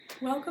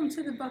Welcome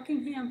to the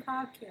Buckingham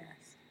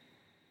Podcast.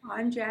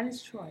 I'm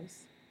Janice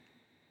Choice.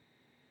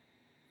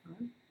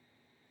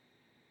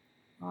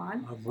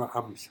 On.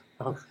 I'm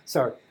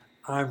sorry.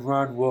 I'm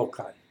Ron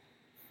Wolcott.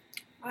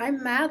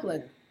 I'm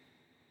Madeline.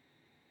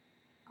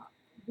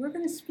 We're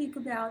going to speak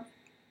about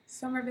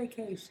summer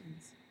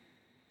vacations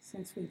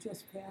since we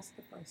just passed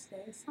the first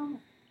day of summer.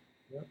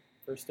 Yep,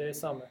 first day of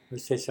summer.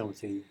 Let's say something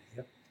to you.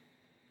 Yep.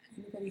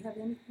 Anybody have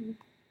anything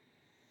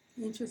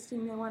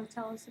interesting they want to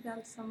tell us about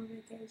a summer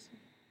vacation?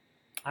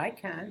 I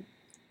can.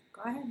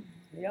 Go ahead.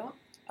 Yeah.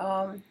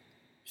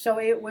 So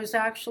it was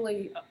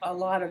actually a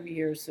lot of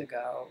years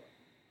ago.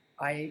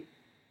 I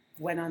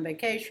went on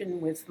vacation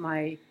with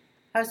my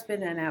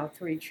husband and our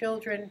 3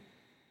 children.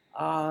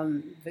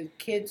 The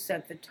kids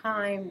at the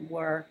time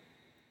were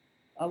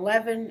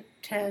 11,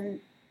 10,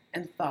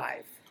 and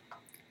 5.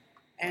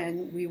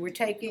 And we were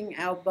taking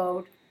our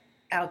boat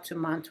out to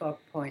Montauk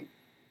Point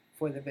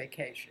for the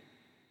vacation.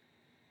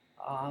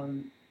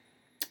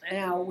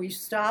 Now, we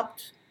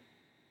stopped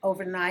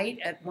overnight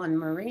at one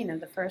marina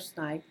the first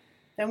night.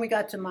 Then we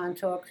got to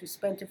Montauk. We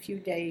spent a few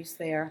days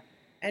there,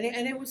 and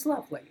it was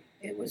lovely.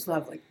 It was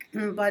lovely.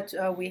 But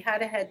we had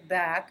to head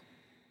back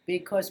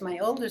because my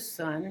oldest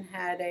son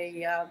had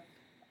a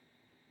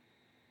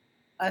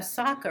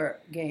soccer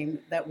game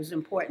that was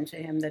important to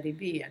him that he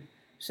be in.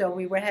 So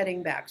we were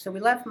heading back. So we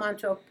left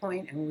Montauk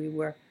Point, and we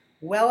were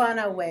well on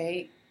our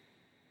way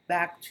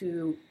back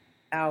to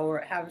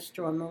our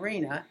Haverstraw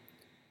Marina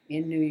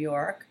in New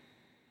York.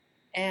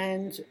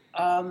 And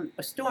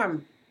a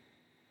storm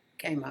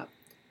came up.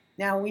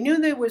 Now, we knew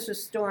there was a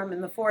storm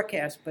in the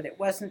forecast, but it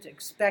wasn't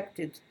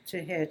expected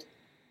to hit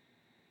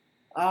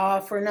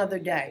for another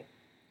day.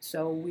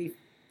 So we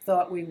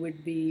thought we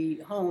would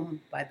be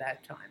home by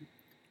that time.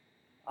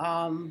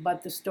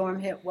 But the storm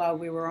hit while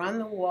we were on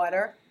the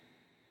water,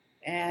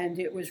 and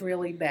it was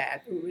really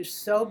bad. It was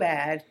so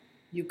bad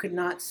you could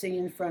not see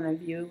in front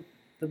of you.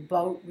 The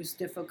boat was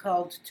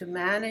difficult to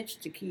manage,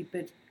 to keep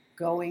it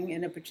going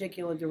in a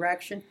particular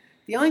direction.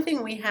 The only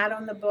thing we had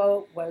on the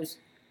boat was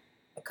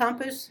a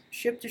compass,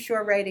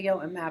 ship-to-shore radio,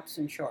 and maps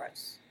and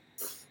charts.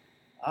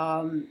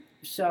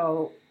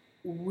 So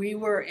we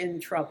were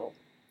in trouble.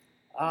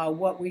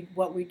 What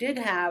we did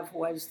have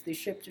was the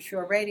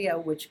ship-to-shore radio,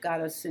 which got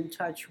us in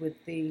touch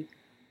with the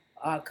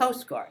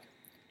Coast Guard.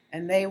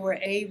 And they were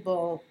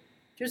able,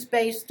 just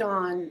based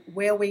on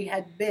where we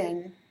had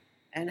been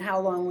and how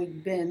long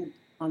we'd been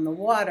on the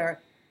water,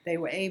 they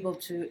were able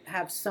to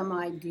have some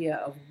idea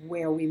of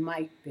where we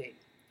might be.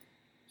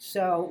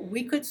 So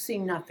we could see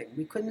nothing.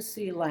 We couldn't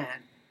see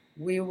land.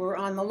 We were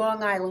on the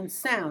Long Island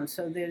Sound,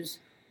 so there's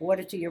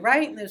water to your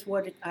right and there's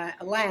water,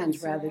 land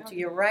rather to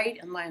your right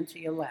and land to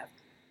your left.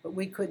 But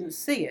we couldn't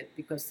see it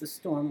because the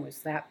storm was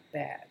that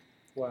bad.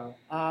 Wow.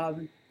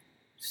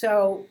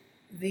 So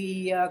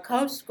the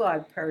Coast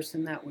Guard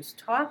person that was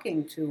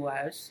talking to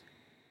us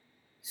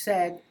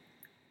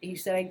he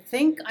said, I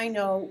think I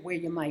know where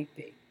you might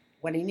be.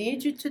 What I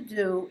need you to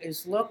do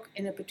is look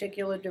in a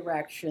particular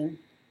direction.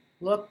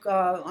 Look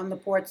on the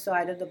port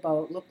side of the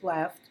boat, look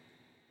left,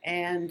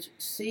 and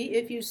see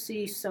if you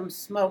see some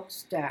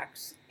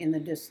smokestacks in the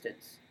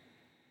distance.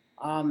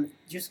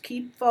 Just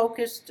keep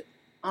focused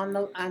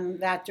on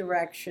that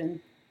direction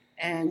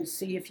and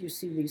see if you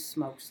see these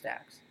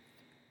smokestacks.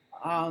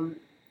 And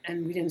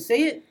we didn't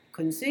see it,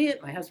 couldn't see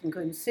it, my husband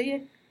couldn't see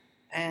it,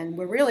 and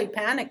we're really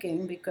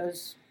panicking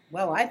because,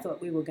 well, I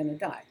thought we were going to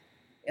die.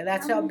 Yeah,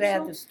 that's how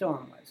bad the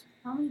storm was.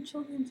 How many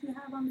children do you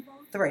have on the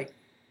boat? 3.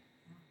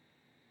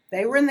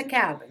 They were in the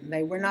cabin.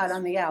 They were not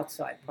on the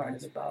outside part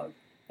of the boat.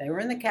 They were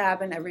in the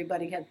cabin.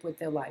 Everybody had put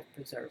their life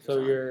preservers on. So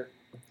you're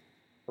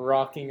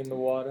rocking in the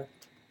water?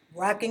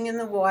 Rocking in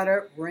the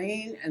water,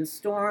 rain and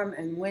storm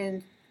and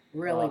wind,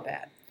 really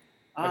bad.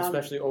 And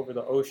especially over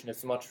the ocean,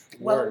 it's much worse.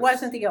 Well, it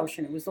wasn't the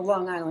ocean. It was the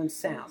Long Island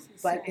Sound.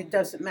 But it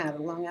doesn't matter.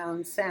 Long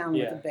Island Sound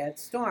with a bad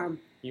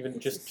storm. Even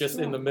It's just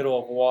a in the middle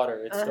of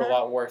water, it's still a Uh-huh.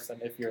 lot worse than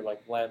if you're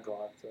like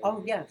landlocked. So.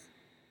 Oh, yes.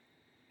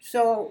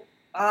 So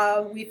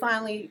we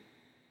finally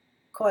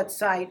caught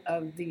sight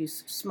of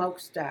these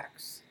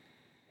smokestacks.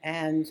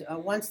 And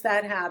once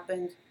that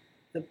happened,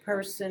 the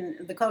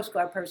Coast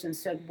Guard person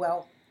said,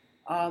 well,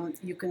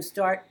 you can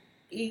start,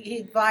 he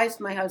advised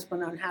my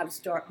husband on how to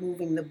start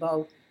moving the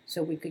boat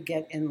so we could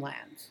get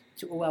inland,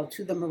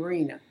 to the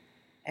marina.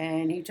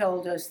 And he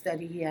told us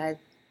that he had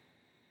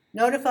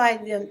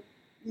notified the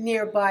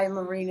nearby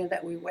marina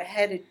that we were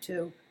headed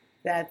to,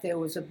 that there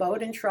was a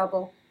boat in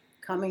trouble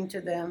coming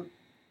to them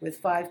with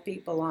 5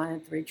 people on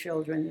it, 3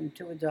 children and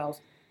 2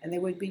 adults, and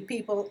there would be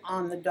people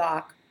on the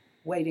dock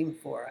waiting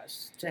for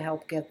us to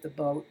help get the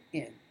boat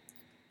in.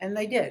 And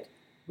they did.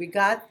 We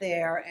got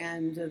there,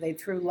 and they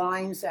threw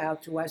lines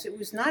out to us. It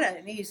was not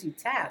an easy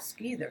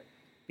task either,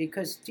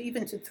 because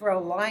even to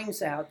throw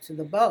lines out to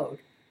the boat,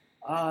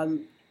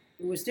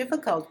 it was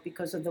difficult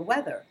because of the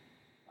weather.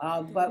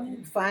 But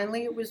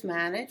finally it was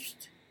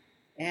managed,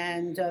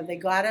 and they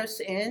got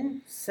us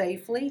in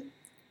safely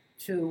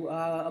to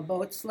a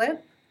boat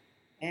slip,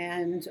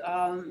 and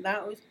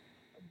that was.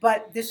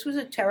 But this was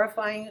a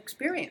terrifying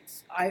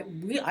experience. I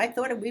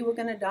thought we were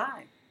going to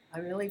die. I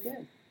really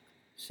did.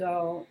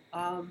 So,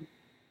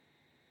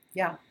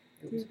 yeah,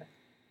 it was bad.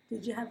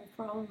 Did you have a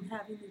problem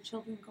having the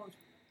children go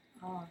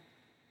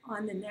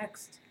on the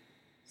next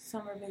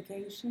summer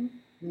vacation?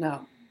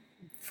 No.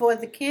 For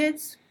the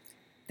kids,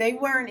 they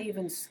weren't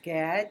even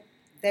scared.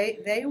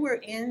 They were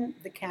in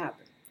the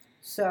cabin.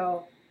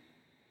 So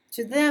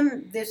to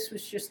them, this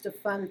was just a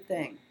fun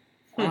thing.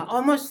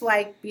 Almost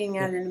like being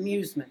at an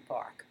amusement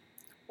park.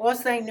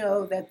 Also, they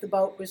know that the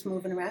boat was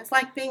moving around. It's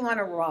like being on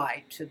a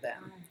ride to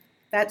them.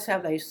 That's how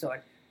they saw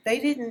it. They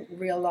didn't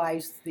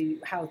realize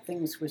how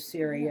things were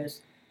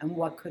serious and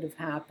what could have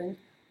happened.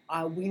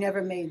 We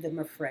never made them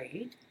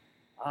afraid.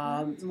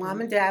 Mom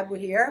and Dad were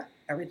here.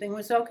 Everything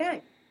was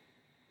okay.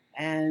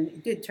 And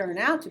it did turn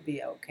out to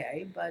be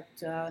okay, but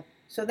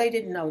so they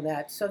didn't know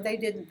that. So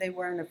they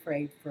weren't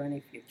afraid for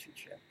any future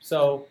trip.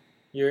 So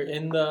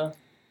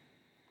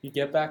you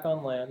get back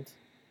on land.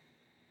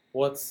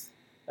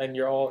 And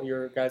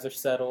your guys are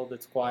settled.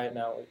 It's quiet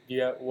now.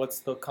 What's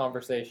the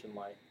conversation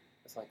like?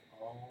 It's like,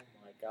 oh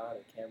my God,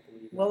 I can't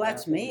believe it. Well,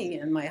 that's me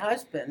and my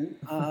husband,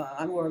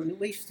 or at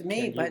least to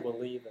me. Can you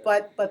believe it?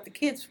 But the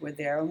kids were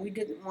there, and we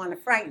didn't want to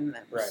frighten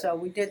them, Right. so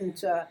we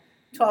didn't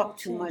talk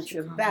too much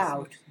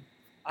about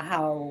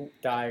how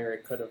dire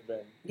it could have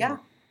been. Yeah,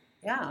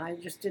 I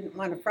just didn't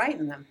want to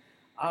frighten them.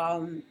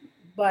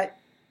 But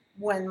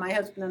when my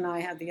husband and I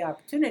had the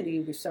opportunity,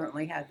 we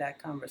certainly had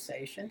that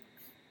conversation.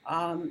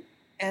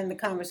 And the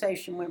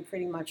conversation went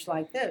pretty much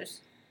like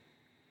this.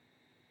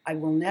 I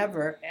will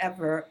never,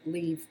 ever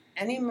leave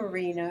any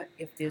marina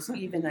if there's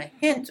even a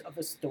hint of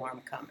a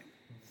storm coming.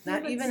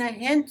 Not even a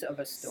hint of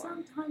a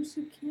storm. Sometimes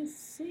you can't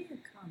see it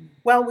coming.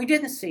 Well, we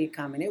didn't see it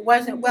coming. It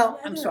wasn't, well,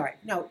 I'm sorry.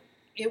 No,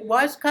 it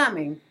was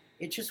coming.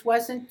 It just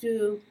wasn't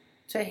due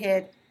to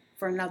hit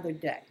for another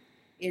day.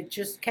 It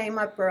just came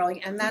up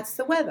early, and that's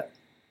the weather.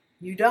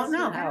 You don't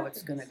know how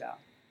it's going to go.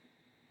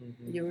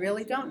 Mm-hmm. You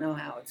really don't know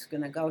how it's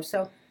going to go.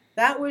 So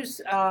that was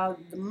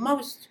the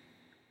most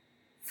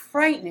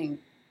frightening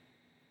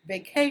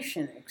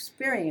vacation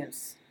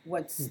experience.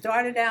 What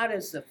started out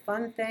as a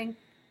fun thing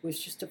was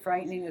just a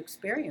frightening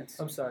experience.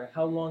 I'm sorry.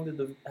 How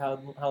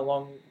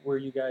long were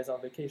you guys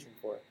on vacation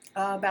for?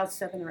 About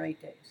 7 or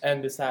 8 days.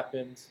 And this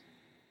happened.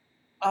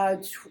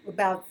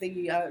 About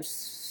the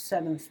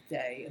 7th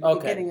day, the Okay.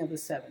 beginning of the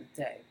 7th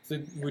day. So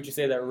would you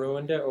say that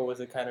ruined it, or was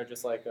it kind of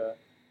just like a?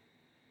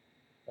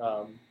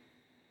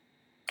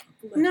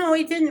 No,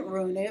 it didn't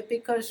ruin it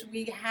because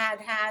we had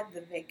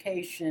the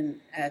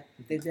vacation at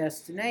the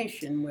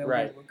destination where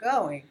Right. we were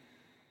going.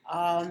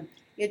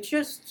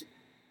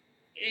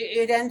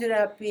 It ended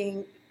up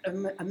being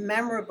a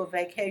memorable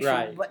vacation,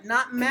 Right. but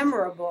not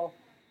memorable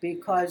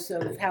because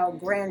of how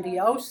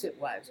grandiose it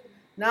was.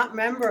 Not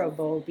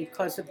memorable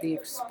because of the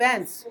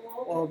expense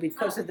or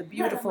because of the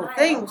beautiful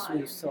things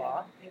we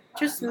saw.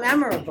 Just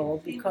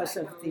memorable because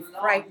of the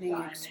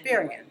frightening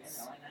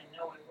experience.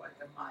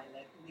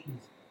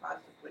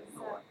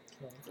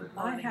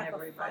 I have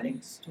a funny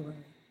story.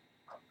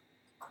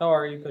 How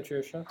are you,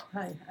 Patricia?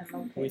 Hi,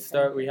 I'm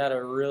okay. We had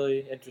a really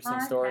interesting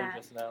Hi, story Pat.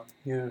 just now.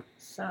 Yeah.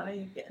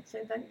 Sorry,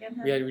 say that again.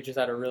 Huh? We just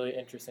had a really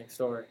interesting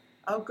story.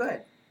 Oh,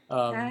 good.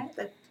 Pat,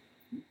 That,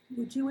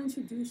 would you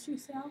introduce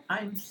yourself?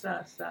 I'm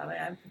so sorry.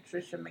 I'm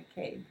Patricia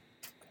McCabe.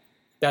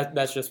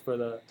 That's just for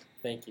the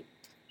thank you.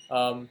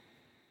 That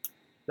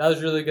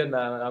was really good,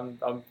 man.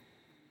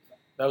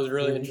 That was a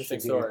really Yeah, you interesting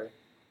should hear. story.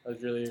 That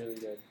was really, really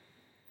good.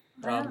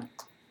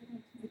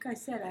 Like I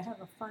said, I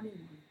have a funny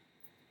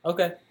one.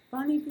 Okay,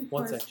 Funny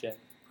one because sec, Jen.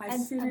 I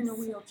sit in a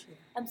wheelchair.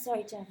 I'm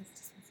sorry, Janice.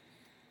 Just one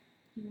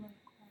second. You want to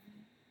call me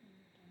when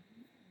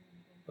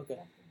you're done? And then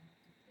Okay.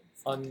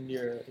 we'll On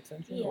your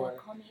extension, yeah, or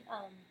call me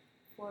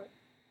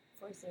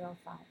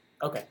 405.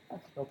 okay,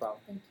 Okay. no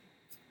problem. Thank you.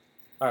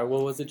 All right,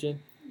 what was it,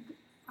 Jen?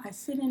 I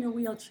sit in a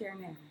wheelchair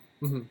now.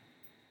 Mhm.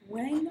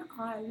 When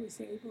I was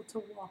able to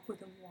walk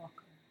with a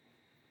walker,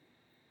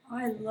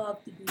 I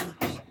love the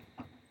beach.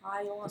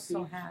 I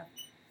also have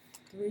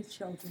 3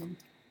 children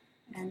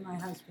and my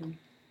husband.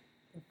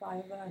 The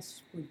 5 of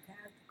us would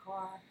pack the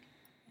car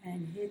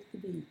and hit the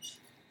beach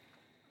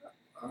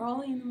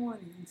early in the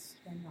morning and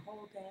spend the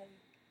whole day,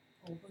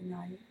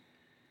 overnight.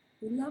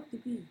 We love the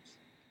beach,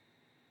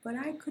 but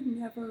I could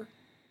never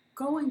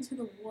go into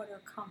the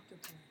water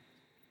comfortably.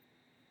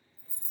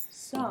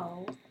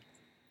 So,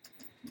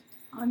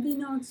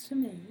 unbeknownst to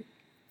me,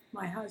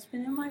 my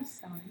husband and my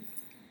son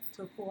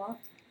took off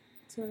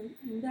to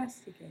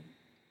investigate.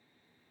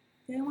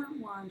 They went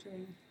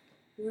wandering.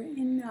 We were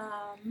in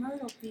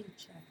Myrtle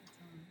Beach at the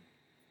time.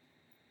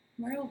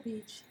 Myrtle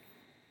Beach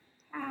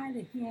had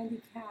a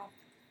handicapped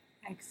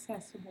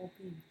accessible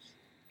beach.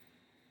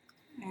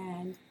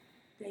 And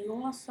they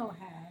also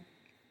had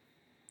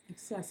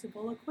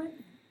accessible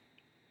equipment.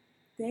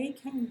 They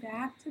came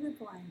back to the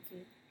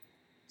blanket,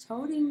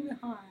 toting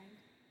behind.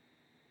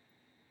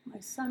 My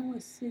son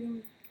was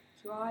sitting,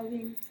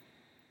 driving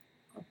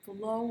a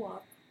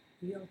blow-up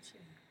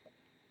wheelchair.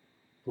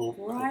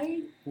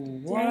 Bright,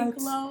 What?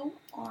 day-glow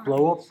orange.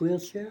 Blow up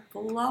wheelchair?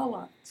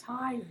 Blow-up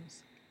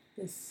tires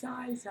the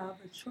size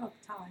of a truck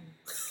tire.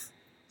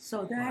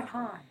 So that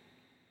high.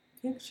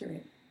 Picture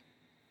it.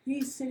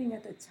 He's sitting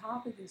at the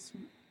top of this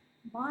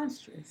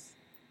monstrous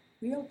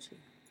wheelchair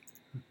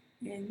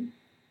in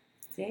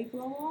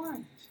day-glow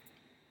orange.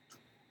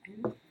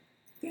 And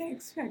they're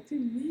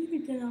expecting me to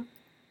get up.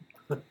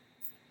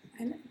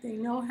 And they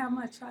know how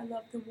much I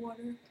love the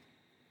water.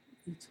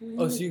 Between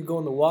Oh, so you go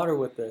in the water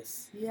with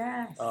this?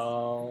 Yes.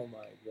 Oh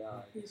my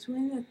God.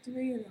 Between the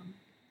three of them,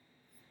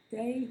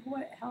 they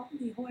helped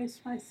me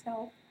hoist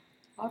myself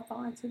up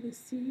onto the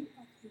seat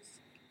of this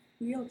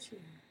wheelchair.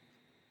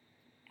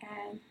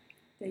 And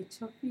they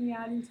took me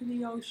out into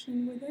the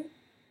ocean with it.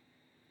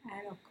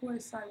 And of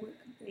course,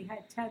 they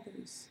had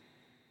tethers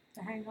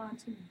to hang on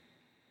to me.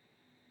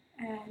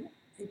 And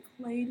they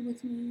played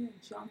with me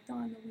and jumped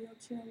on the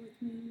wheelchair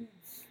with me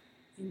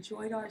and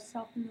enjoyed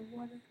ourselves in the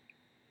water,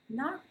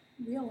 not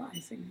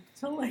realizing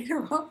till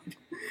later on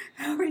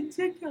how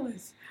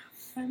ridiculous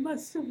I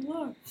must have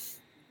looked.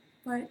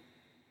 But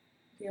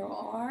there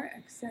are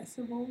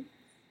accessible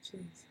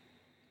beaches.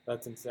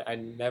 That's insane. I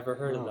never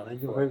heard of No, that I never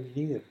before. heard of it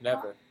either.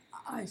 Never.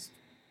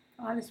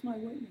 God is my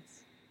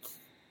witness.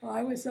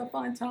 I was up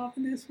on top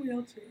of this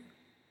wheelchair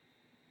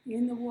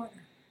in the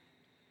water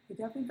with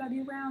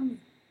everybody around me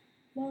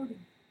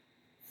floating.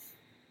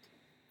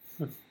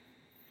 Fun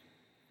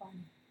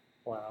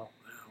Wow. Wow,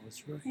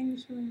 that's right.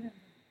 things to remember.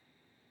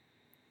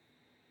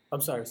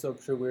 I'm sorry. So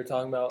we were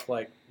talking about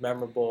like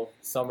memorable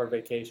summer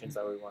vacations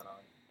that we went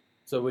on.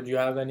 So would you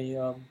have any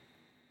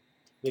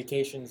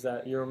vacations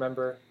that you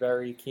remember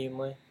very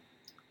keenly?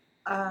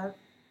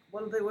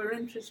 Well, they were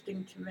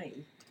interesting to me,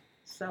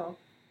 so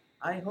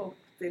I hope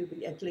they'll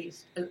be at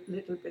least a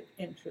little bit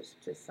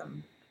interest to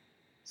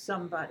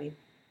somebody.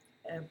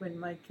 When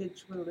my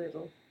kids were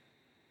little,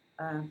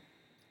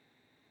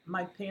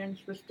 my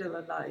parents were still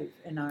alive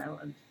in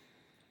Ireland,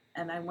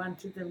 and I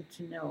wanted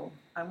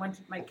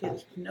my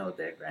kids to know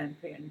their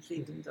grandparents,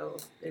 even though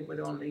they would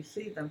only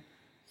see them.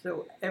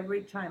 So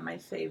every time I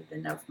saved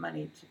enough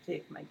money to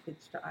take my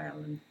kids to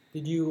Ireland.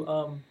 Did you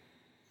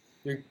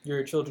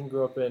your children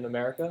grew up in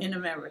America? In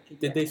America,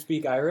 Did yeah. they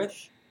speak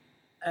Irish?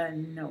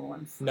 No,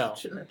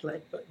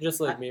 unfortunately. Just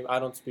like me, I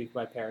don't speak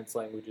my parents'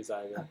 languages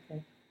either.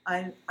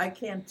 Okay. I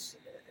can't,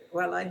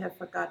 well, I have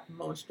forgotten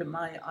most of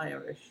my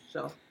Irish,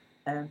 so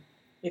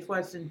it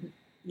wasn't,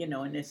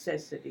 a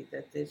necessity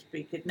that they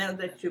speak it. Now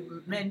that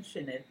you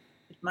mention it,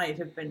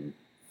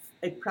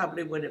 it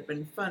probably would have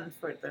been fun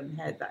for them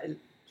had I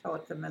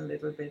taught them a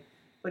little bit.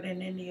 But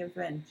in any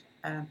event,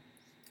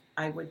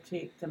 I would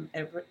take them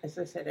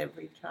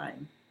every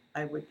time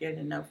I would get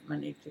enough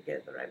money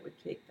together, I would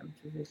take them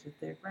to visit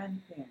their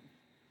grandparents.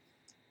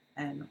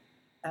 And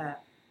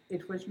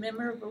it was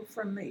memorable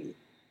for me,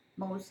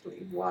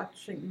 mostly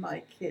watching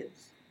my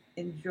kids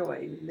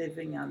enjoy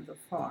living on the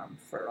farm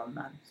for a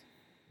month.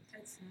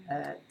 That's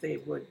nice. They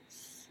would,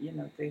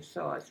 they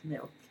saw us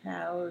milk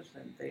cows,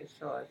 and they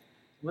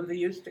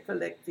used to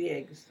collect the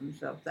eggs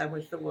themselves. That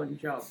was the one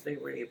job they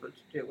were able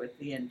to do at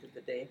the end of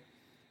the day,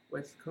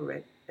 was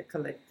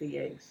collect the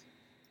eggs.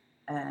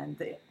 And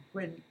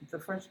when the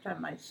first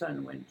time my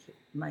son went,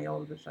 my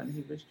older son,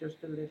 he was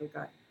just a little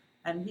guy,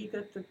 and he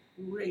got the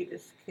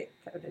greatest kick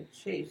out of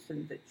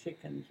chasing the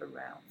chickens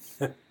around.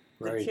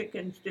 Right. The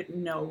chickens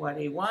didn't know what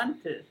he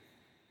wanted.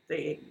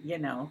 He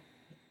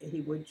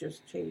would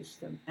just chase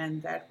them,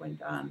 and that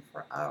went on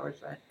for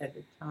hours at a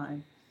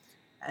time.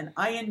 And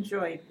I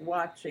enjoyed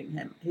watching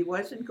him. He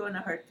wasn't going to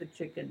hurt the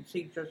chickens.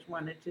 He just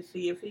wanted to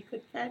see if he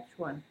could catch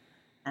one.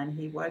 And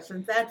he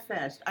wasn't that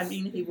fast. I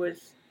mean, he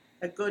was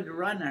a good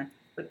runner,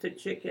 but the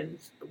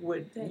chickens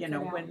would,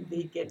 when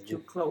they get too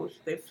close,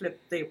 they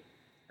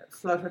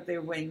flutter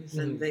their wings,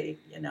 and they,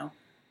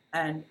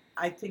 and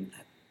I think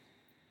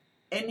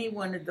any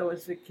one of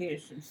those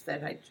vacations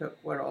that I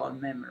took were all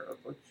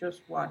memorable.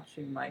 Just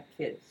watching my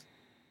kids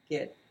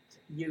get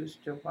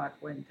used to what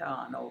went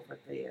on over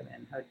there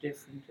and how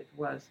different it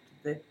was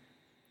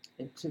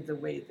to the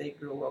way they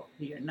grew up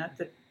here. Not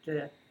that,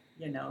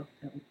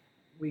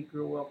 we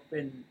grew up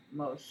in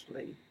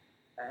mostly,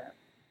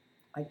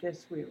 I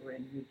guess we were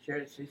in New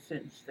Jersey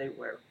since they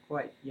were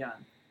quite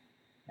young,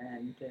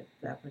 and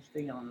that was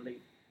the only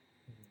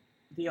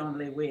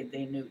way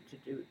they knew to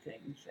do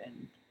things.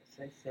 And as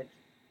I said,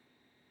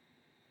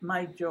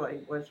 my joy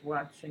was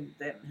watching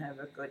them have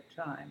a good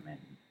time,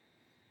 and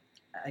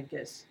I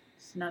guess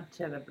it's not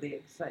terribly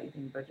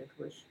exciting, but it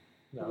was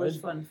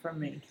fun for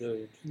me.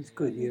 Good. It's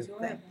good, yeah. Enjoyable.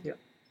 Thank you.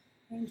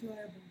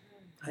 Enjoyable.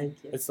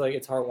 Thank you. It's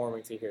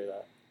heartwarming to hear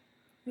that.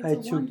 It's I a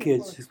had two wonderful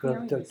kids. Two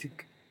experience.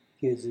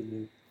 kids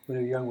when they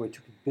were young. We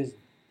took to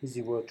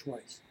Disney World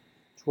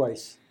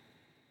twice,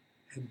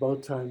 and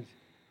both times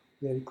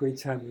we had a great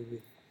time with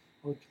it.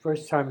 Well, the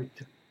first time I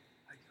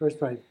went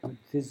to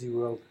Disney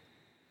World,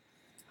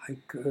 I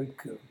could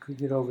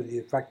get over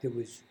the fact that it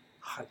was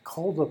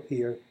cold up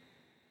here,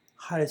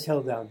 hot as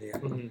hell down there.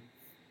 Mm-hmm.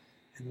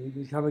 And by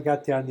the time we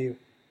got down there,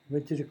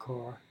 rented a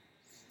car,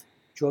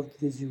 drove to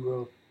Disney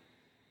World.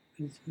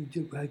 We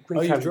had a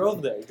great time. You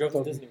drove there? You drove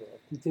to Disney World?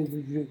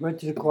 We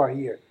rented a car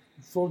here.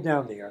 We flew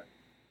down there.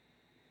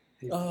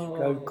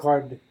 Got a car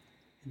and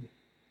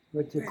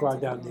rented a car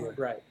down there.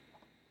 Right.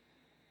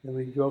 Then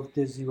we drove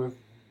to Disney World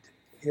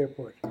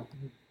Airport.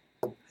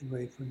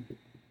 anyway, I'm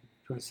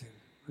trying to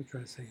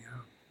say,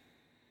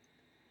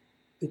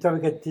 the time we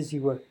got Disney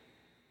World,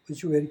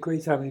 which we had a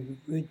great time.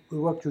 We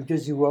walked through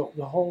Disney World,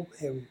 the whole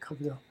area,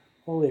 covered the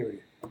whole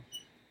area.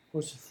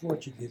 Cost us a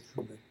fortune to get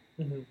through it.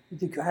 Mm-hmm. We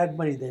think I had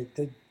money then.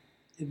 It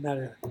didn't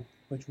matter how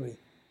much money.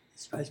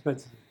 I spent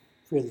it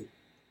freely.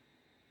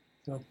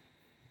 So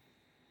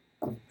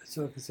that's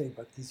all I can say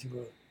about Disney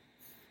World.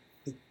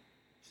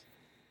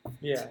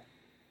 Yeah.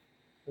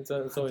 It's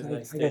always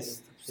nice I taking guess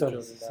the son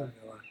children down.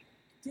 a lot.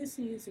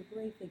 Disney is a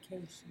great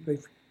vacation.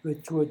 We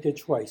toured there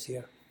twice,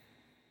 yeah.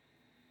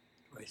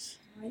 Twice.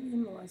 My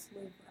in-laws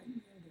live right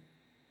near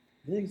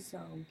there. Really? So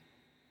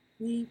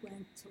we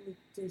went to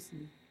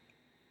Disney,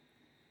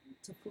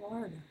 to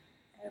Florida,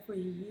 every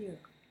year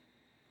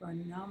for a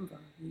number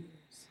of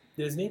years.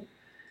 Disney?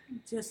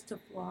 Just to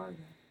Florida.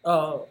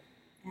 Oh.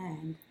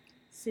 And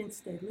since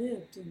they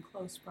lived in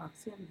close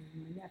proximity,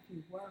 my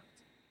nephew worked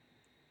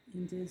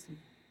in Disney.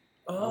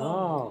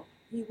 Oh.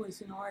 He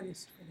was an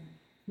artist for them.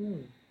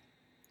 Hmm.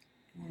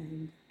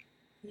 And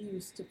he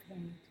used to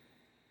paint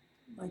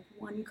like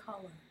one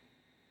color.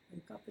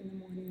 Wake up in the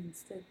morning,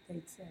 instead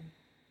they'd say,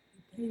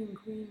 "You're painting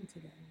green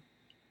today."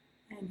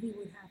 And he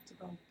would have to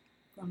go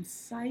from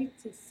site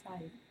to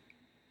site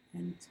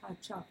and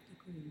touch up the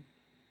green,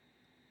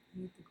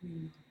 paint the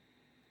green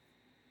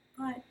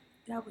on. But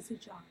that was a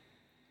job.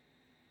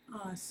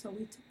 So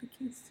we took the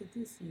kids to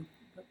Disney,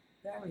 but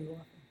very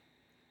often.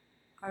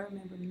 I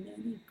remember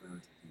many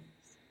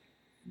birthdays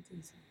in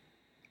Disney.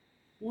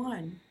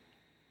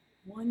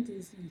 One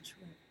Disney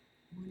trip,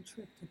 one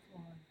trip to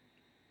Florida,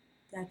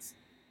 that's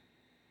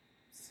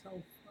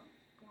so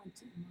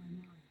front in my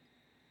mind,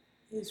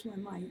 is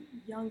when my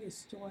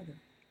youngest daughter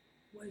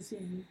was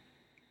in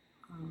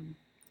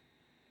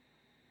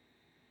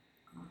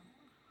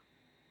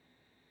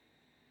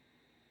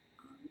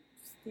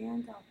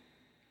stand-up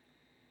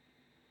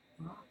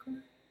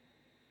rocker.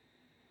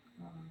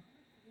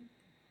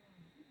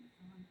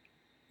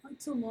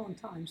 It's a long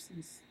time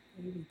since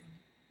Baby died.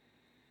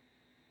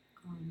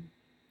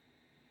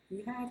 We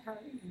had her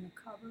in a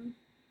covered,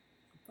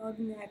 a bug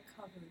net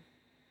covered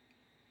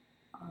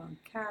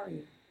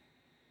carrier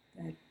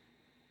that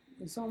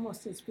was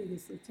almost as big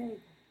as the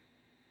table,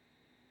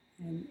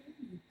 and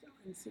you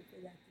unzip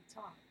it at the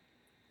top.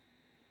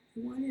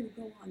 We wanted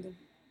to go on the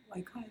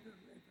Waikaiva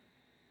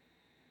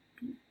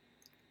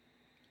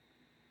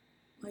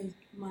River.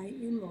 My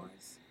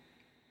in-laws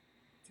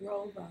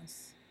drove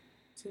us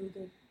to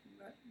the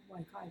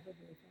Waikaiva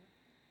River,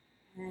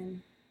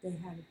 and they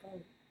had a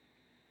boat.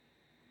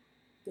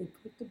 They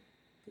put the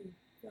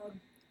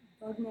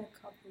bug net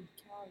covered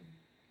carrier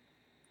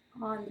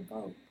on the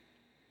boat.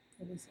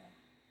 There was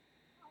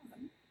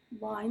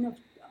a line of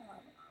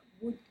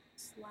wood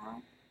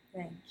slat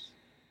bench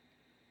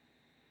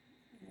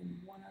and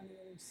one on the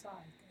other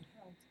side that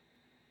held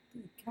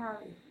the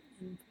carrier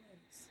in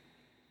place.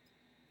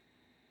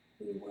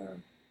 We were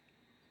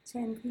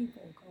 10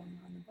 people going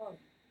on the boat.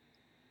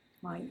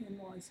 My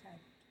in-laws had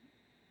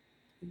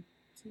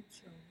two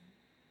children,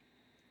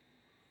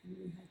 and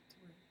we had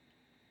 3.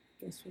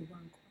 I guess we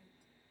weren't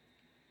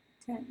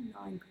quite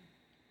 9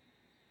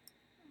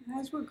 people.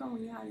 As we're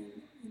going out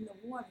in the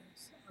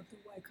waters of the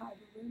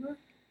Waikaiva River,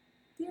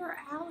 there are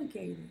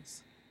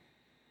alligators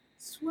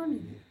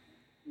swimming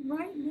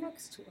right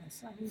next to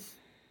us. I mean,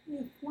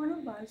 if one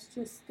of us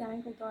just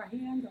dangled our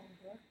hand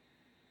over,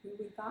 we would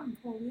have gotten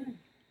pulled in.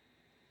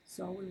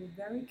 So we were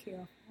very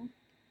careful.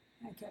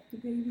 I kept the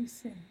baby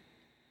safe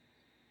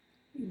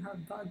in her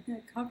bug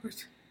net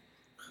covered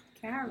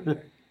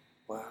carrier.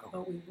 Wow.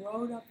 But we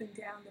rode up and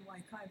down the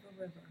Waikaiva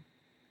River,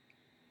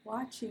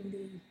 watching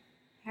the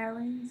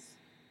herons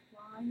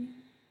flying,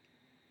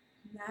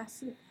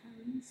 massive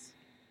herons,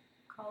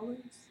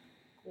 colors,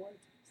 gorgeous.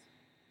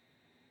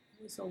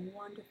 It was a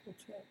wonderful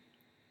trip,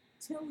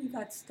 till we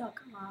got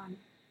stuck on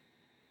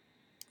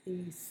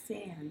the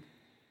sand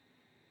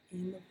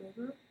in the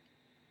river,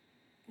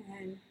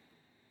 and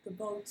the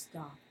boat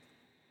stopped.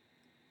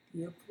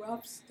 The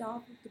abrupt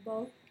stop of the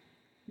boat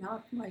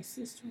knocked my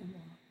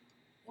sister-in-law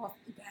off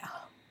the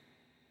bow,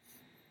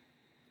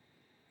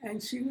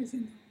 and she was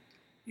in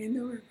the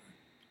river.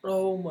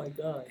 Oh my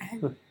God.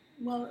 And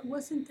well, it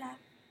wasn't that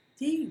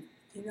deep,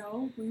 you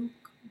know. We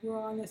were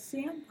on a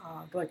sand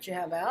bog. But you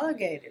have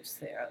alligators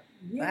there.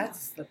 Yeah.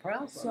 That's the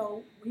problem.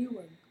 So we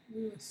were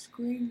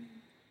screaming,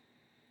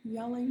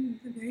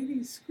 yelling. The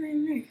baby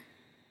screaming.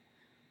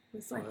 It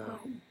was like, Wow.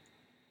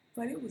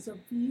 but it was a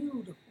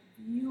beautiful,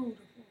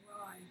 beautiful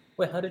ride.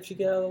 Wait, how did she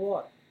get out of the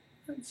water?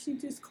 And she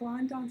just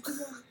climbed onto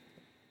the.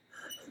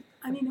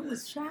 I mean, it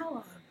was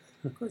shallow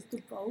because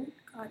the boat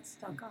got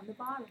stuck on the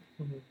bottom.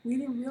 Mhm. We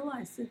didn't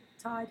realize the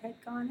tide had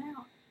gone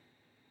out.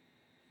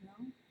 You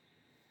know,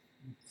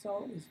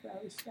 so it was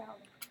very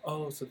shallow.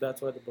 Oh, so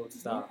that's why the boat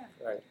stopped,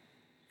 right?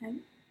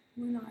 And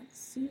we're not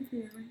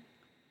seafaring.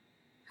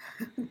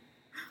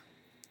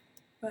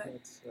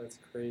 but That's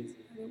crazy.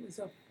 it was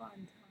a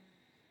fun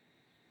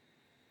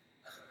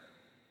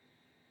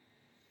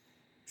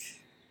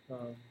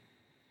time.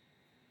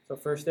 So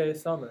first day of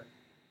summer.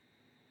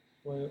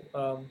 When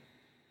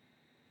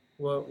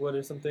What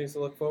are some things to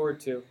look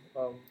forward to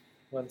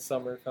when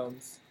summer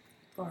comes?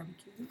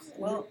 Barbecues.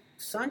 Well,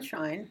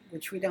 sunshine,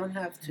 which we don't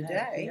have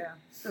today. Yeah.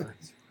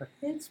 That's right.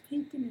 It's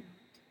peeking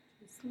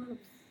out. Just a little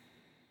bit.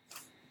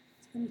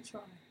 It's gonna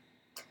try.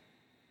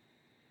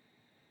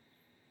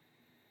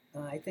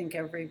 I think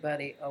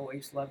everybody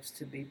always loves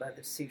to be by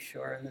the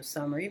seashore in the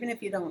summer. Even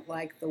if you don't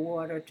like the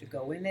water to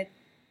go in it,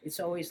 it's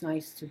always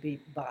nice to be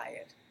by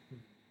it.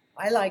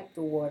 I like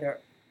the water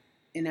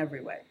in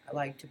every way. I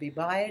like to be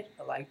by it.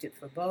 I liked it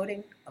for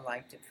boating. I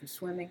liked it for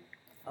swimming.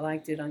 I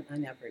liked it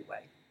in every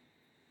way.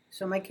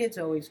 So my kids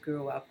always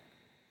grew up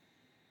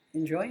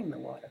enjoying the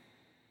water.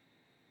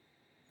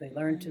 They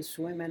learned to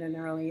swim at an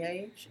early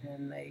age,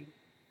 and they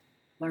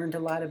learned a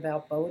lot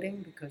about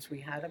boating because we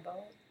had a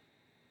boat.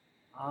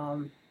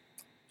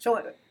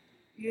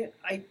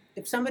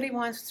 If somebody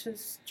wants to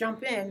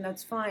jump in,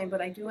 that's fine,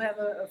 but I do have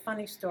a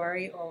funny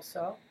story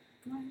also.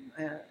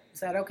 Is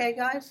that okay,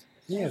 guys?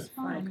 Yeah.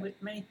 Fine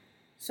with me.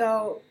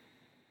 So,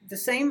 the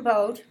same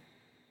boat,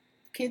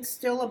 kids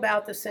still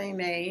about the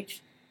same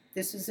age.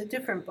 This is a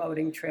different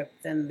boating trip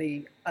than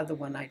the other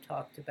one I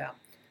talked about.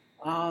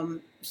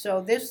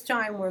 So this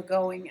time we're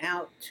going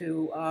out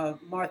to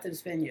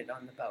Martha's Vineyard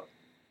on the boat.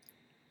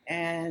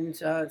 And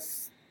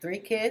it's 3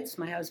 kids,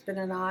 my husband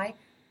and I,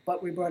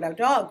 but we brought our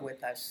dog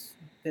with us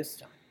this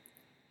time.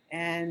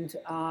 And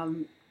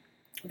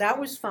that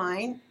was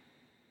fine.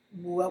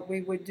 What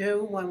we would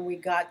do when we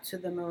got to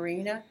the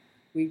marina,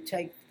 we'd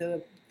take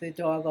the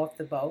dog off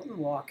the boat and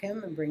walk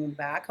him and bring him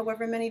back,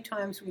 however many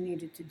times we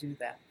needed to do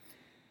that.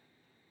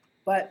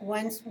 But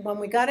when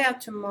we got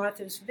out to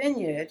Martha's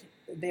Vineyard,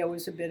 there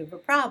was a bit of a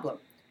problem.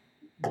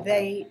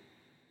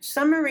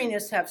 Some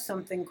marinas have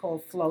something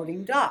called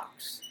floating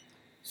docks.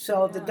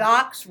 So the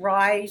docks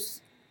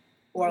rise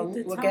or With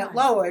the will get tide.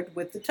 lowered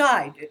with the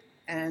tide.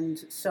 And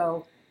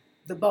so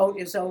the boat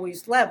is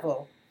always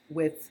level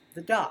with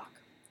the dock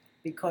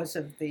because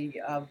of the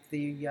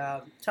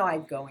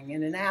tide going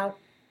in and out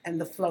and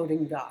the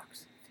floating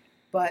docks.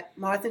 But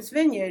Martha's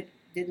Vineyard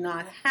did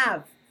not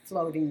have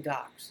floating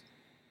docks.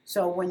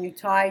 So when you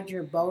tied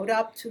your boat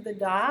up to the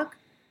dock,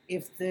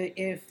 if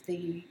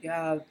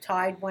the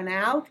tide went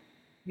out,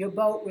 your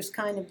boat was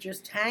kind of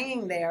just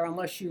hanging there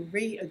unless you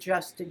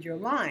readjusted your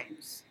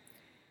lines.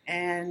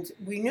 And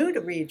we knew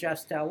to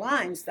readjust our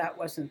lines. That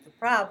wasn't the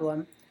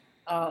problem.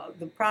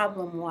 The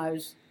problem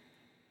was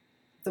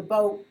the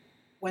boat,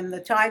 when the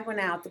tide went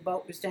out, the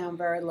boat was down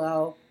very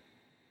low.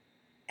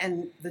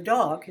 And the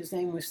dog, his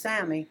name was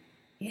Sammy,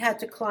 he had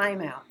to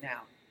climb out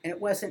now. And it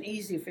wasn't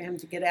easy for him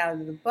to get out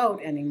of the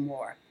boat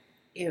anymore.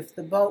 If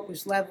the boat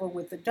was level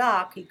with the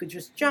dock, he could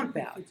just jump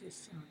out. You could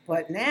just jump.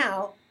 But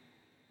now,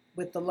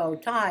 with the low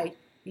tide,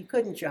 he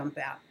couldn't jump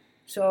out.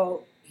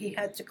 So he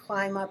had to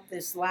climb up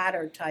this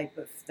ladder type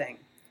of thing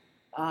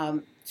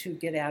to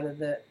get out of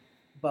the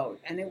boat.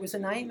 And it was a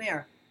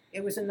nightmare.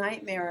 It was a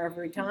nightmare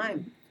every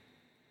time.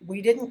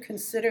 We didn't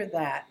consider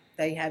that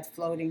they had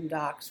floating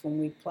docks when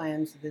we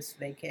planned this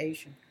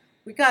vacation.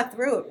 We got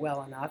through it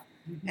well enough,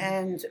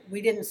 and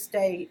we didn't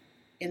stay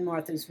in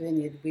Martha's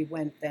Vineyard. We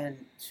went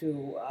then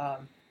to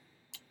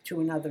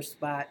another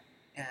spot,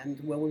 and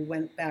we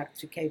went back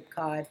to Cape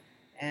Cod,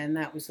 and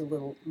that was a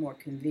little more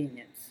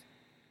convenient.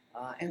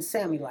 And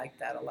Sammy liked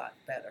that a lot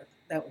better.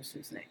 That was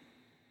his name.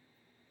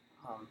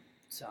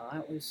 So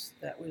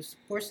that was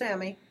poor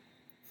Sammy.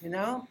 You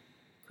know,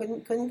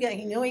 couldn't get.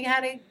 He knew he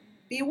had to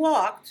be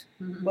walked,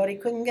 but he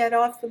couldn't get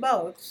off the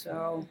boat.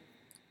 So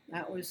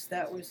that was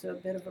a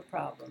bit of a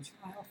problem.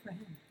 Trial for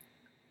him.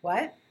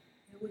 What?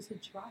 It was a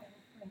trial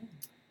for him.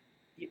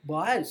 It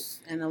was,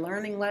 and a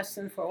learning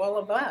lesson for all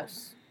of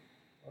us,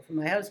 or for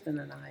my husband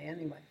and I,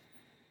 anyway.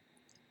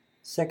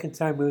 Second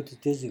time we went to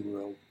Disney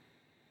World,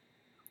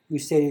 we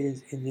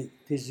stayed in the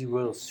Disney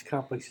World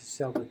complex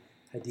itself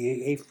at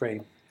the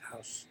A-frame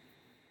house.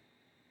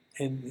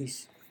 And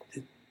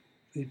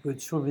we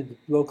would swim in the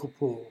local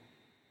pool.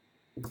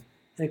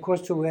 And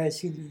across the way, I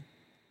see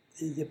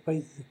the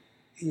place,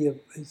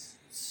 it's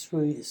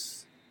swimming,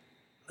 it's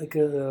like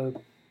a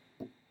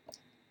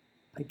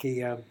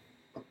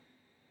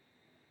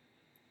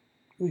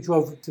we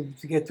drove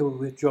to get to it,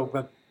 we drove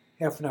about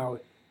half an hour,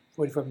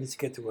 45 minutes to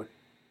get to it.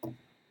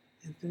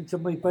 And then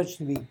somebody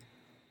questioned me,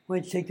 why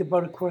don't you take the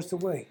boat across the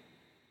way?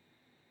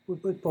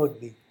 What boat do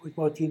you mean? What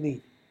boat do you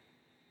mean?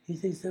 He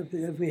says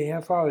every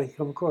half hour they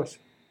come across.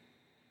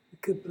 I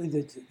couldn't believe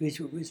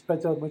that we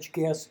spent that much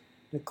gas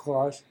in the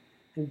cars,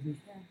 and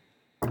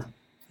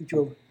we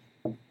drove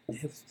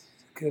half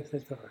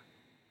an hour.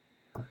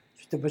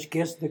 Spent that much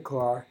gas in the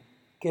car,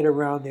 get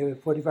around there in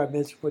 45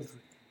 minutes,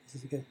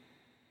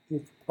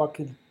 park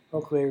in the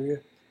local area,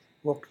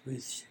 walk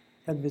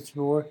 10 minutes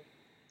more.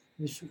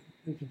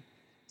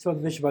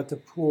 Someone mentioned about the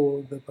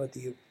pool, about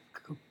the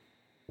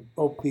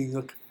boat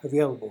being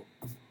available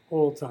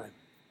all the time.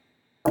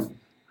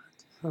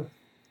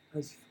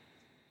 That's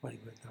funny,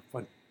 but not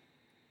fun.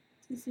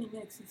 Disney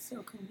makes it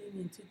so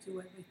convenient to do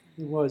everything.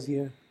 It was,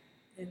 yeah.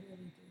 They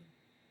really do.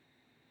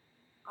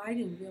 I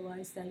didn't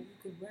realize that you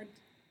could rent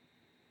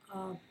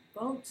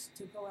boats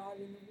to go out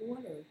in the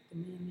water, the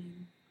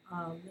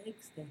man-made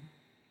lakes they have.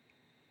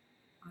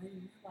 I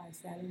didn't realize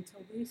that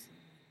until recently.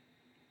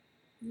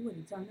 You would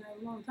have done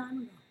that a long time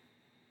ago.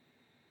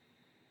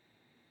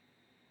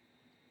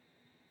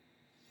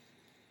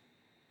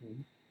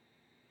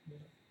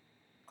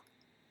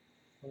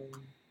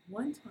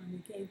 One time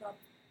we gave up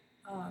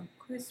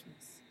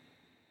Christmas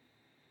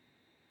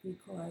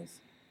because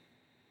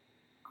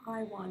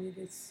I wanted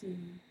to see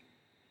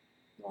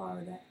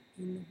Florida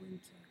in the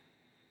winter.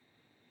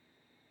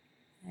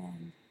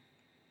 And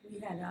we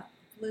had a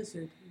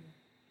blizzard here.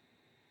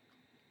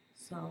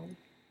 So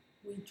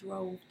we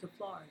drove to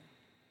Florida.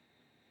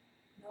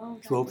 No,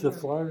 that Drove to year-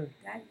 Florida?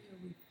 That year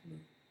we flew.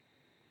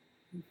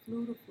 We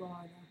flew to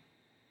Florida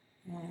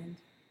and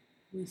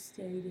we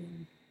stayed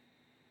in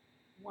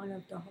one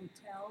of the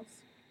hotels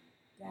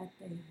that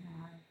they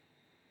have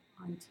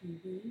on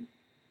TV.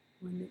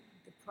 When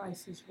the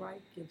Price is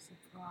Right gives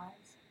a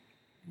prize,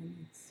 and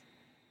it's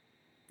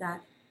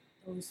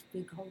those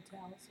big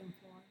hotels in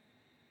Florida.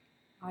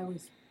 I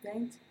was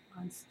bent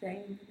on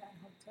staying in that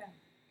hotel,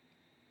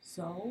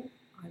 so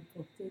I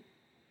booked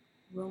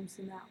rooms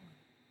in that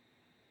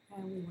one,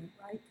 and we went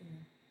right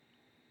there.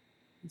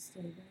 We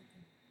stayed right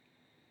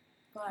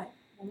there. But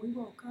when we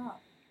woke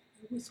up,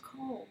 it was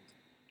cold.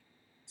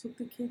 Took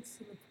the kids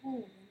to the pool,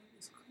 and it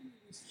was cool.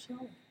 It was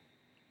chilly,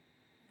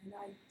 and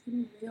I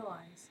didn't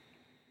realize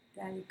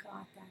that it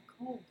got that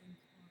cold in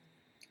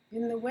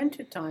Florida. In the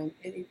wintertime,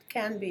 it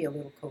can be a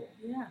little cool.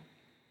 Yeah,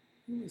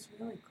 it was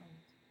really cold.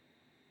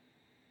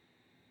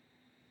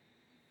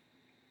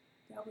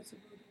 That was a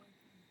good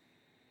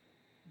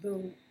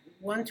one. The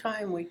one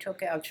time we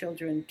took our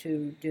children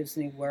to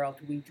Disney World,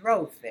 we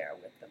drove there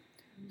with them.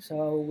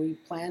 So we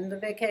planned the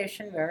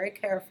vacation very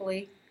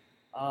carefully,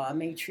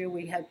 made sure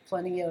we had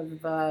plenty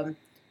of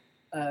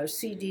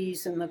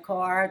CDs in the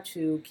car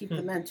to keep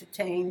them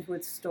entertained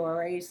with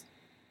stories,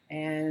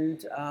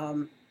 and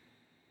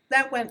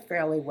that went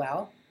fairly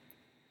well.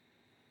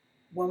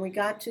 When we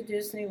got to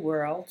Disney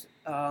World,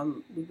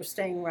 we were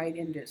staying right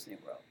in Disney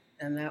World,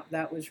 and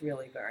that was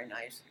really very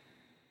nice.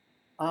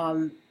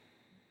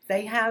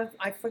 They have,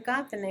 I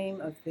forgot the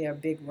name of their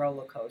big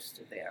roller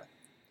coaster there.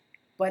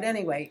 But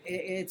anyway,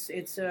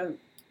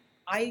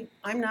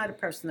 I'm not a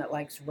person that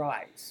likes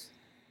rides.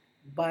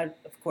 But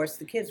of course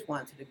the kids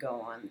wanted to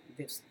go on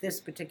this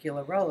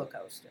particular roller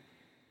coaster.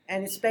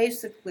 And it's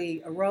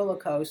basically a roller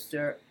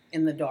coaster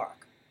in the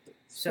dark.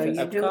 So you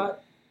do Epcot?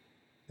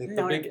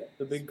 No,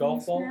 The big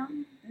golf ball?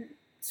 Mountain?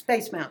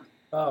 Space Mountain.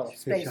 Oh,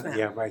 Space Mountain.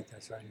 Yeah, right,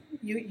 that's right.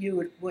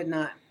 You would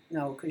not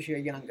know because you're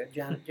younger.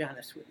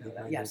 Janice would know Yeah,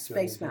 that. I Yeah, know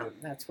Space Johnny, yeah.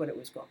 Mountain. That's what it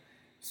was called.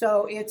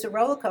 So it's a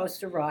roller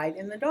coaster ride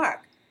in the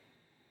dark.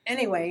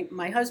 Anyway,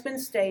 my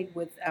husband stayed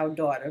with our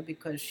daughter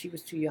because she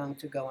was too young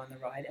to go on the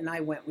ride, and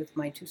I went with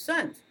my two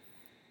sons.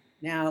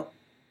 Now,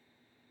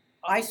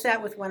 I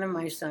sat with one of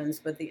my sons,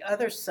 but the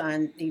other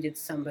son needed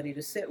somebody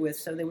to sit with,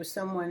 so there was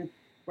someone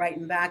right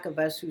in back of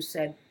us who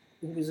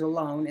was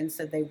alone and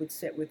said they would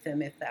sit with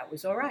him if that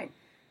was all right.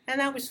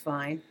 And that was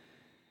fine.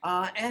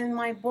 And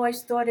my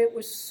boys thought it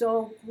was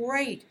so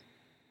great.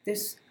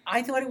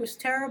 I thought it was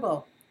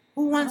terrible.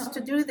 Who wants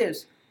to do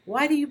this?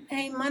 Why do you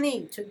pay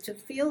money to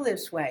feel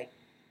this way?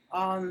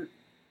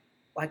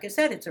 Like I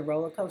said, it's a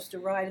roller coaster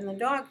ride in the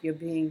dark. You're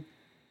being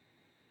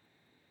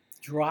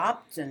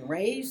dropped and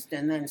raised,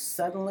 and then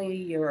suddenly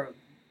you're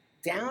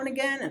down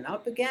again and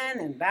up again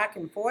and back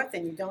and forth,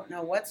 and you don't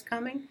know what's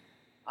coming.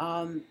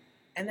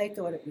 And they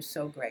thought it was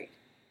so great.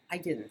 I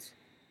didn't.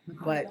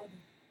 But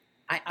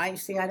I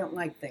see, I don't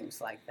like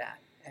things like that.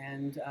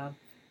 And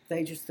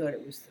they just thought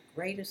it was the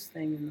greatest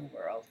thing in the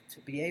world to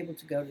be able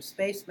to go to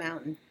Space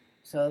Mountain.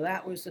 So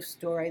that was a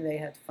story they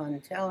had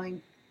fun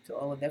telling to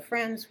all of their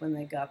friends when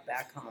they got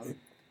back home.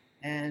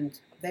 And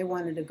they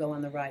wanted to go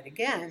on the ride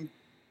again.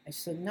 I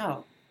said,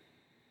 no.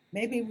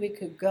 Maybe we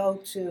could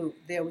go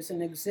there was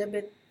an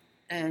exhibit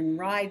and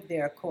ride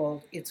there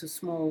called It's a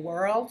Small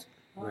World.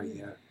 Right,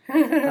 yeah.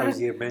 I was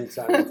here many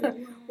times.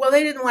 Well,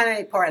 they didn't want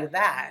any part of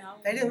that. No.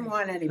 They didn't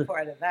want any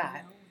part of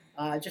that.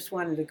 Just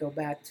wanted to go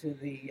back to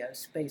the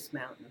Space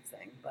Mountain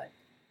thing, but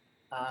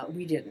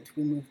we didn't.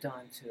 We moved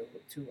on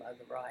to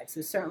other rides.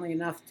 There's certainly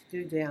enough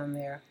to do down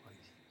there.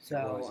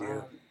 So, Was,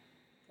 yeah.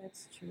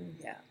 That's true.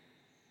 yeah.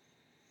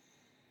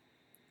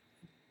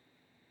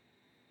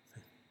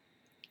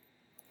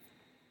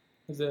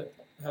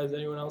 Has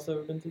anyone else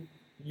ever been to?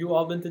 You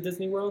all been to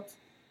Disney World?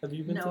 Have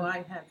you been No, to?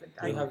 I haven't.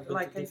 You haven't been to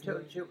Like I Disney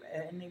told you,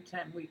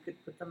 anytime we could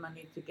put the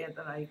money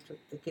together, I took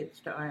the kids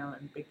to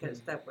Ireland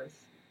because that was,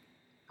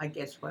 I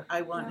guess, what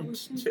I wanted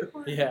was to do.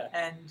 important. Yeah.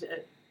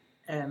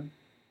 And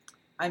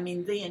I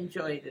mean, they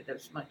enjoyed it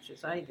as much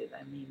as I did.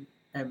 I mean,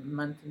 a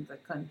month in the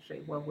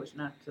country, what was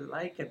not to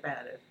like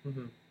about it?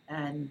 Mm-hmm.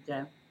 And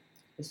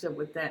so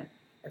with that,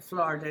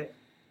 Florida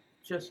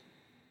just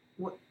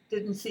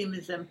didn't seem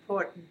as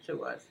important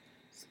to us,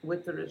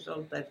 with the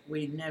result that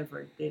we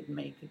never did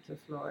make it to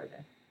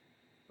Florida.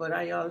 But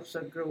I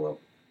also grew up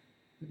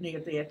near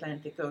the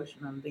Atlantic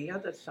Ocean on the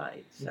other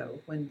side, so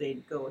when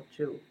they'd go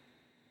to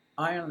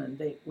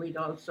Ireland, we'd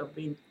also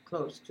be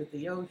close to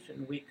the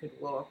ocean. We could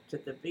walk to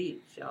the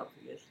beach,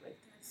 obviously.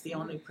 The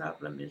only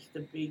problem is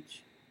the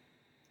beach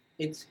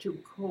it's too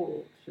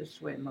cold to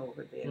swim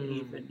over there,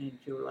 even in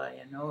July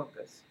and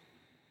August.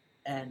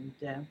 And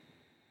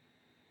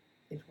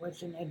it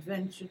was an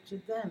adventure to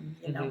them.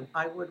 You know,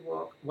 I would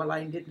walk. Well,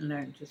 I didn't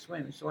learn to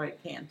swim, so I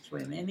can't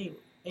swim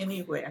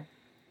anywhere.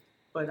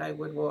 But I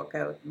would walk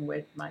out and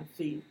wet my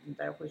feet, and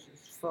that was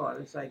as far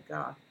as I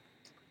got.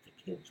 The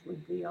kids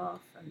would be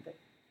off, and it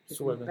was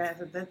Swimming.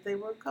 better that they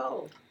were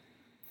cold.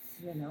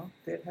 You know,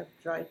 they'd have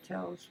dry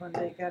towels when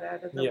they got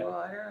out of the Yeah.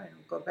 water and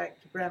go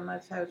back to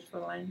Grandma's house for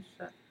lunch.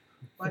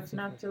 What's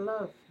not to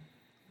love?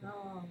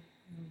 Oh,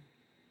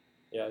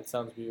 Yeah, it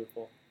sounds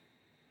beautiful.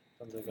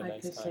 Sounds like a Like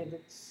nice I time. said,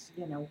 it's,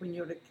 you know, when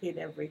you're a kid,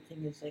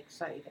 everything is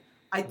exciting.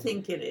 I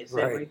think it is.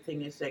 Right.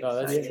 Everything is No,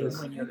 that's exciting true.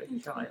 when I you're a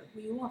think child.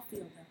 we all feel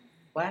that way.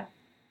 What?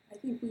 I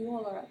think we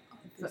all are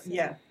the same.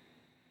 Yeah.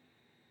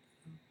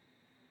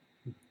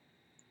 One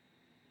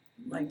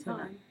Like when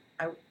I- time,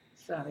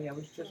 Sorry, I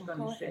was just Oh, going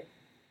go to say,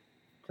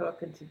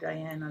 talking to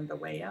Diane on the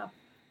way up,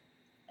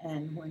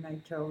 and when I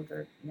told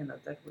her, you know,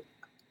 that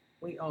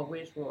we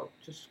always walk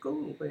to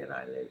school where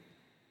I live,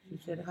 she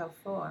said, how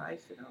far? I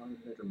said, oh,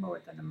 a little more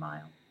than a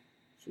mile.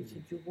 She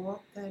said, you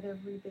walk that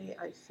every day?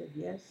 I said,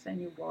 yes, and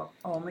you walk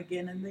home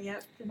again in the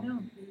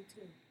afternoon. me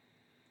too.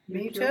 You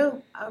Me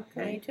too.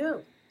 Okay. Me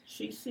too.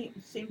 She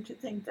seemed to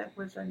think that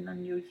was an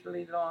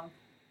unusually long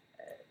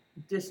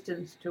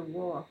distance to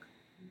walk.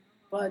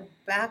 But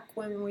back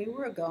when we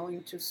were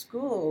going to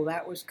school,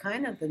 that was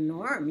kind of the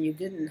norm. You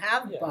didn't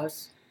have a Yeah.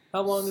 bus.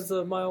 How long is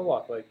a mile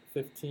walk? Like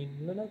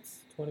 15 minutes?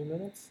 20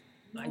 minutes?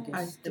 I No,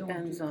 guess don't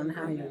depends even on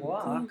how you remember.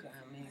 walk.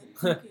 I mean,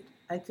 I think it,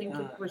 I think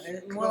it was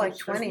more like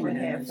closer 20 to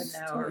minutes.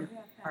 half an hour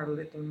or a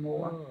little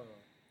more. Oh.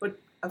 But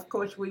of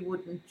course, we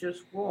wouldn't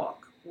just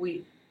walk.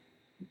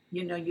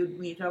 You'd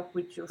meet up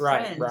with your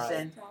Right, friends, right.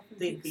 and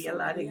there'd be a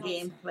lot of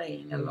game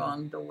playing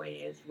along the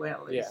way as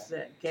well as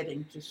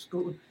getting to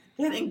school.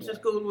 Getting to Yeah.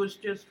 school was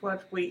just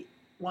what we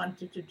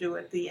wanted to do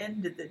at the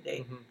end of the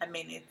day. Mhm. I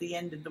mean, at the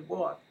end of the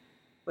walk,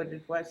 but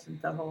it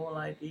wasn't the whole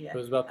idea. It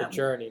was about the Um,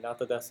 journey, not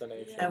the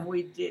destination. And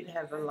we did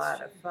have a That's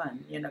lot of true.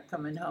 fun. You know,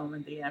 coming home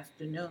in the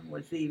afternoon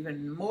was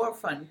even more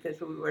fun because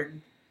we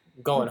weren't.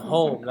 Going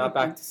home, not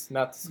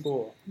not to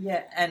school.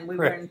 Yeah, and we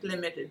Right. weren't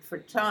limited for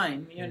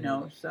time, you Mhm.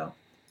 know, so.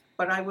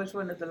 But I was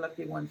one of the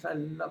lucky ones. I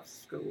loved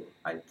school.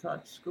 I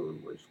thought school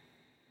was,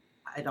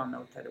 I don't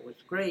know that it was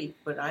great,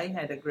 but I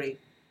had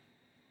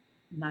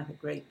not a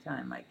great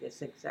time, I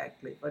guess,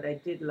 exactly, but I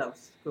did love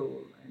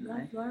school. And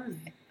Not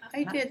learning.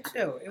 I did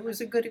too. It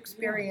was a good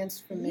experience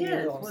for me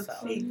yes, also.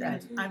 well, see,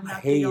 that, I'm I not the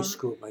hated only,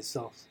 school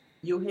myself.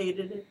 You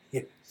hated it?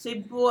 Yeah. See,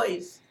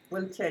 boys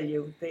will tell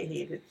you they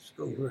hated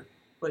school. You were-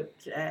 But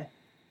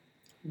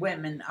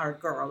women or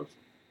girls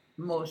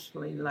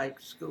mostly like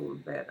school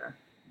better.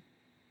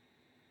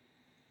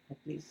 At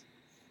least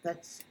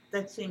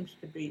that seems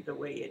to be the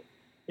way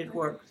it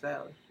works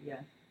out.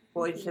 Yeah,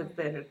 boys have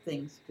better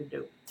things to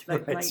do.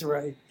 Like That's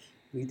right.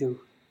 We do.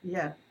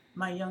 Yeah,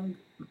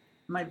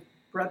 my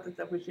brother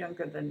that was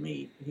younger than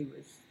me, he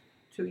was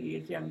 2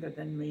 years younger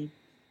than me,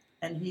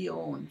 and he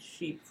owned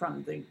sheep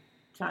from the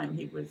time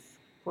he was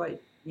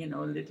quite, a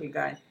little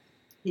guy.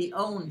 He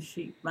owned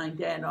sheep. My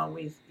dad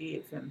always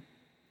gave him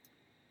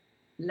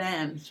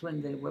lambs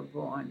when they were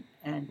born,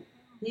 and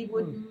he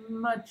would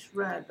much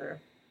rather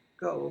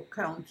go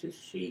count his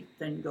sheep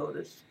than go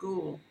to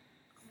school.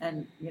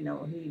 And,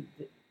 he'd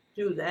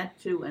do that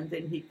too, and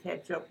then he'd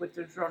catch up with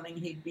us running.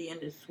 He'd be in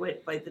a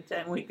sweat by the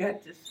time we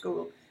got to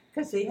school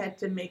because he had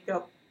to make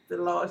up the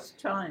lost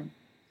time.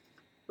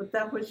 But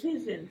that was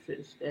his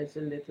interest as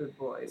a little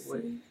boy.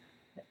 Was, See,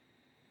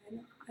 and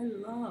I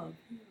love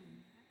hearing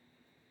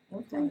that.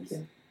 well, thank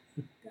you.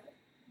 That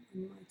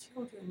when my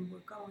children were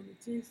going to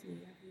Disney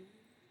every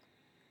year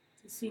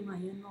to see my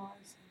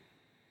in-laws and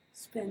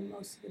spend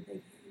most of the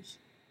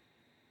vacation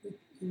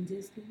in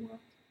Disney World,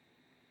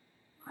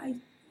 I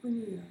one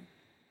year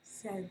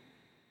said,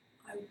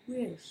 I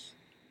wish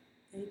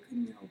they could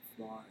know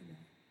Florida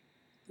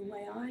the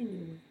way I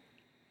knew it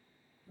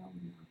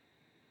growing up.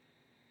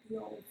 The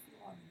old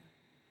Florida.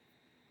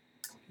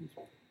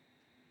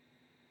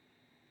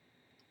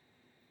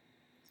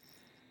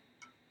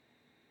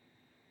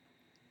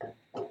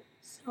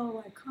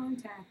 So I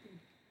contacted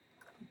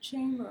the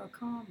Chamber of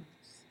Commerce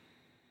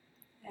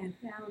and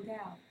found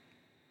out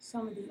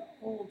some of the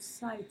old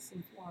sites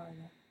in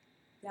Florida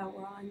that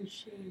were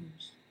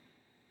unchanged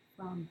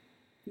from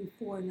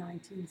before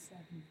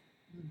 1970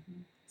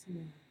 to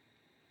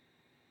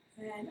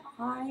now. And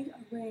I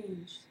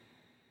arranged,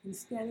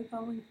 instead of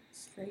going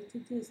straight to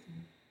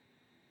Disney,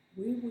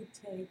 we would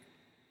take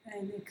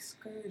an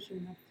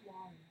excursion of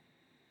Florida.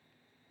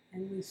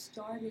 And we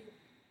started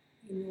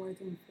in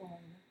northern Florida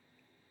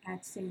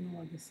at St.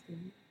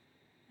 Augustine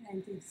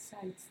and did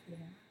sites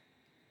there.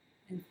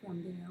 And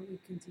from there we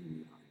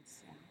continued on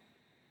south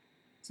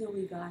till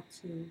we got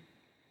to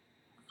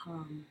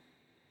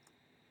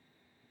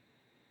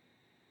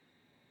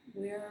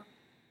where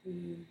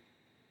the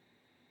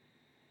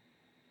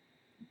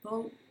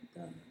boat,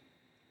 I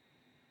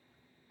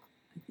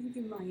think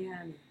in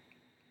Miami,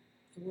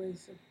 there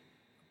was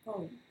a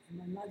boat, and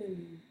my mother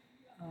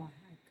had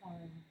got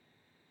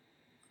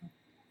a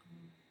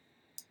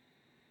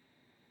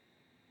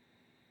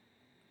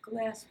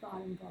glass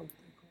bottom boat,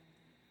 they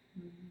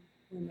called it,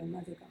 when my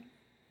mother got me.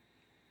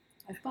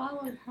 I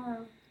followed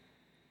her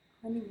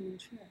honeymoon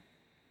trip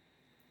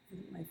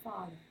with my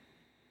father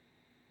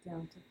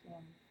down to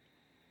Florida.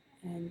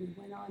 And we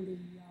went on the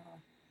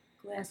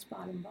glass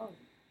bottom boat.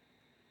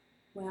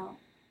 Well,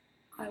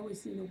 I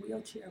was in a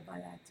wheelchair by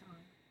that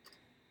time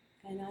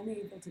and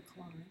unable to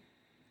climb.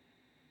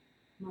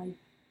 My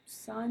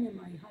son and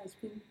my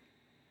husband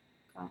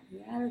got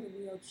me out of the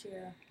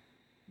wheelchair,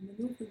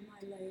 maneuvered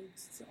my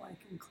legs so I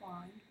can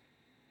climb,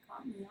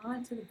 got me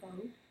onto the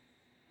boat,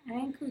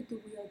 anchored the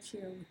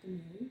wheelchair with the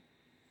maid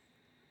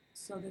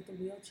so that the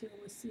wheelchair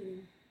was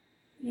sitting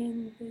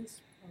in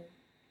this boat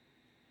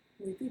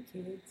with the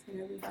kids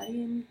and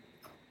everybody in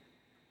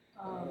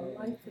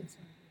life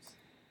concerns.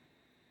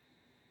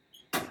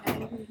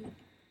 And we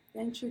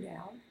ventured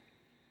out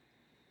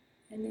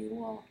and they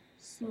all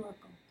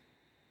snorkeled.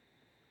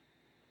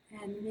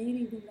 And the maid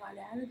even got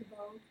out of the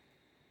boat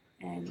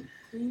and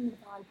cleaned the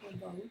bottom of the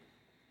boat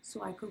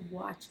so I could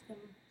watch them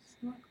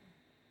snorkel.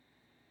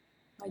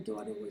 My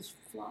daughter was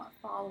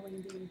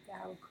following the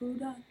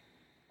barracuda,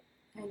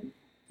 and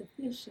the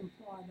fish in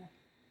Florida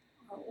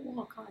are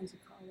all kinds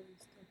of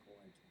colors. They're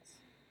gorgeous.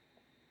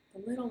 The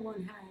little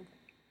one had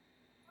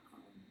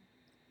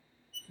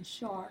a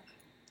shark,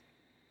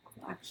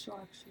 black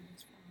shark she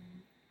was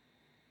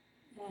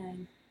following,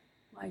 and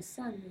my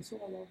son was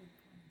all over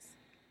the place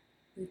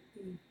with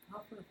the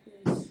puffer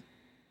fish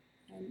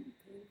and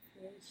pink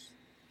fish,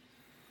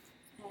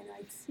 and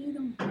I'd see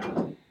them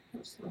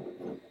catch them.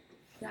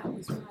 That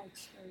was my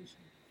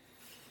excursion,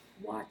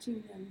 watching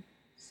them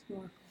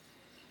snorkel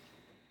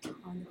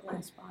on the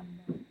glass bottom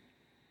boat.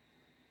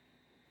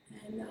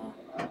 And that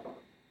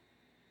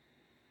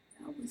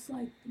was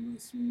like the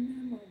most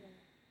memorable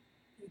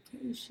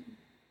vacation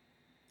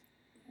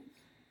that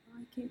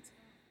my kids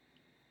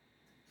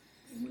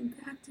had. They went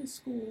back to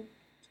school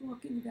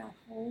talking about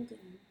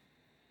holding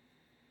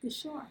the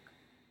shark,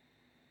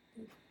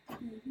 the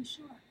baby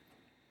shark.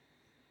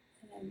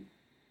 And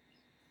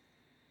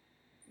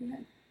they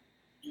had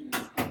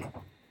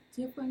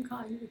different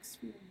kind of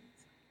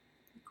experience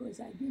because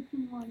I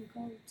didn't want to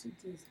go to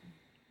Disney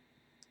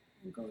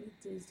and go to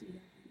Disney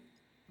every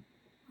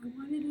year. I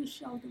wanted to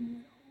show them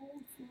what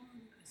old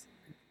Florida was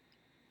like.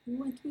 We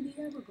went through the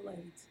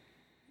Everglades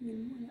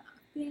in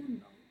a fan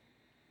boat.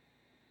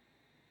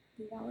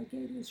 The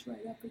alligators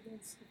right up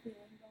against the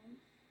fan boat,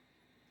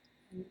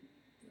 and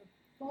the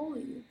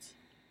foliage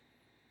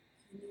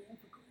in the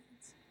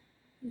Everglades.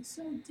 It's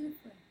so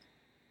different,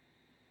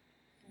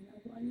 and I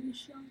wanted to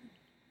show them.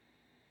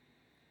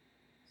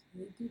 So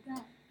they did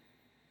that.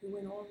 We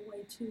went all the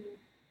way to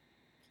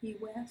Key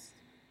West,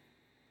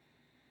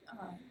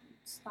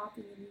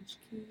 stopping in each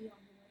key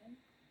on the way,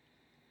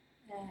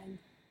 and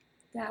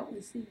that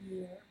was the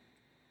year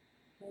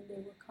when they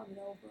were coming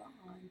over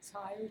on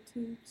tire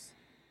tubes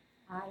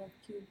out of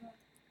Cuba.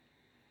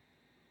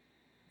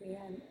 They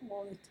had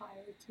all the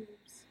tire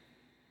tubes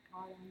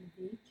out on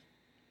the beach.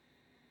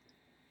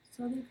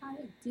 So they got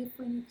a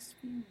different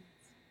experience.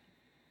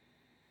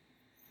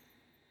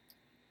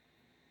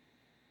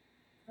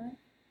 Right?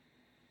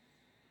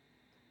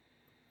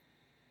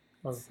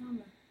 Oh.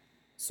 Summer.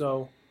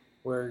 So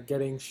we're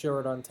getting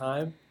short on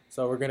time.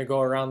 So we're gonna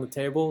go around the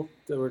table.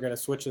 We're gonna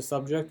switch the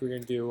subject. We're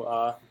gonna do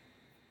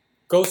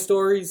ghost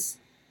stories,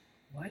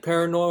 What?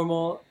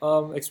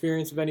 paranormal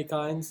experience of any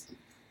kinds,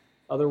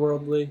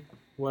 otherworldly,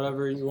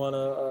 whatever you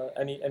wanna,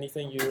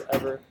 anything you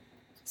ever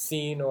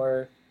seen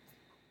or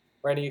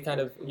any kind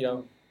of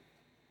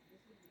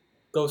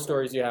ghost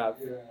stories you have.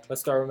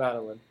 Let's start with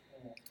Madeline.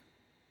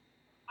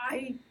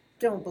 I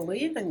don't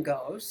believe in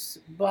ghosts,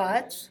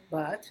 but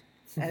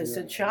as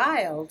a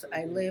child,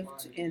 I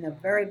lived in a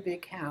very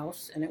big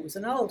house, and it was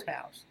an old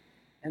house.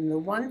 And the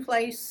one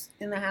place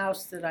in the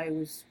house that I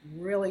was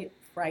really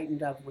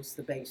frightened of was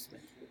the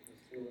basement.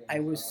 I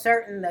was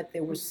certain that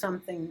there was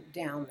something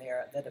down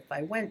there, that if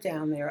I went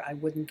down there, I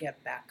wouldn't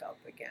get back up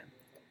again.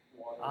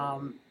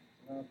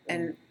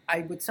 And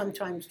I would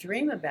sometimes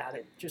dream about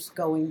it, just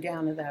going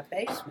down to that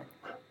basement.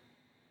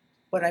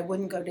 But I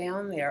wouldn't go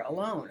down there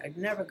alone. I'd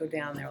never go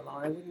down there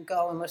alone. I wouldn't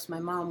go unless my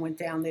mom went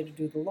down there to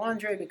do the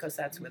laundry, because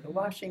that's where the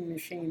washing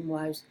machine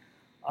was.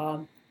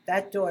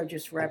 That door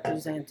just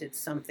represented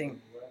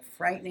something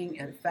frightening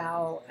and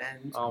foul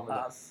and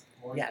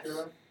yes.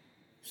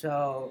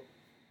 So,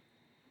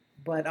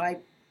 but I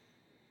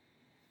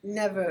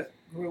never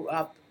grew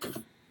up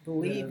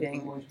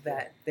believing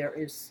that there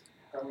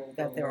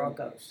are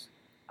ghosts.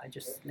 I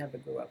just never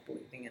grew up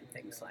believing in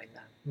things like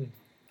that.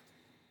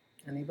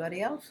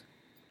 Anybody else?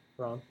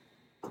 Ron.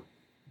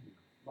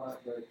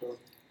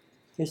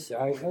 Yes,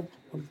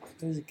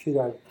 as a kid,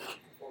 I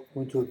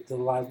went to the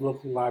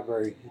local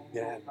library in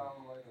Manhattan,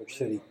 New York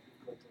City.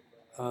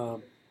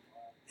 And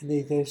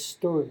they had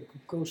a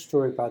ghost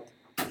story about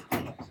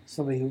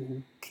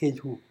kid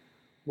who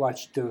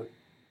watched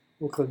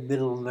woke up in the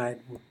middle of the night,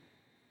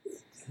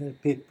 and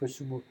a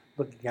person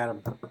looking at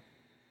him.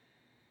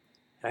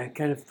 I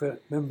kind of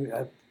remember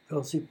I fell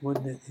asleep one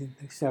night,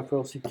 next time I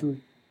fell asleep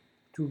an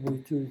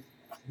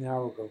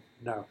hour ago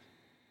now.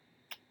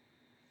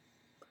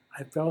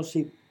 I fell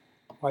asleep.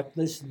 I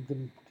listened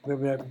to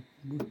remember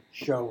that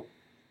show,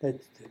 that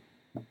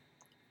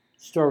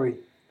story.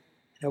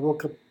 And I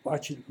woke up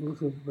watching,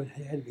 looking what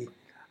had me.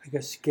 I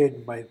got scared.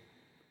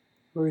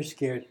 Very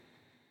scared.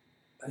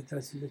 I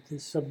thought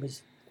there's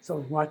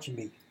someone watching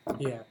me.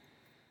 Yeah.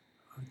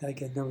 I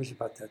get nervous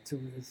about that too.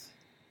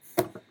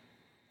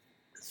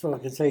 That's all I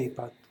can say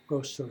about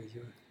ghost stories.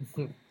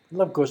 I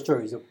love ghost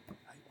stories. I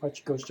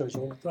watch ghost stories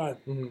all the time.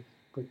 Mm-hmm.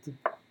 But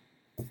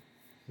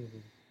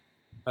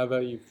How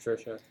about you,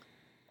 Patricia?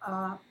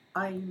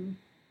 I'm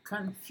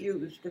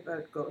confused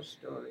about ghost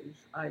stories.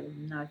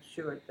 I'm not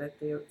sure that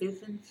there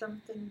isn't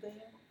something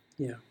there.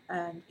 yeah,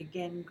 And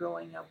again,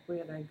 growing up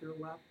where I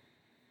grew up,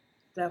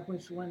 that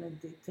was one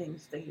of the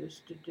things they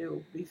used to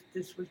do.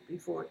 This was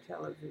before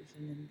television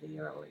in the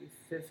early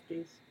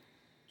 50s,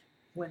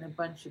 when a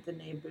bunch of the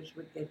neighbors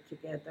would get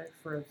together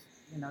for,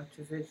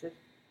 to visit.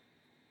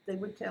 They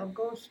would tell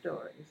ghost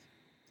stories.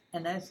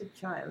 And as a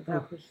child,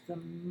 that was the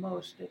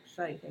most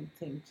exciting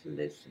thing to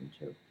listen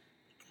to,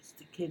 because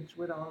the kids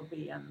would all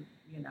be on,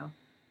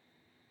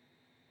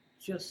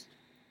 just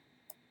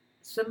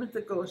some of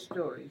the ghost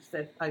stories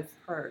that I've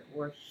heard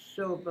were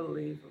so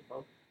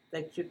believable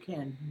that you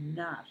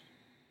cannot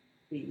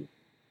be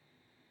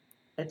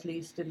at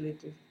least a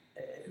little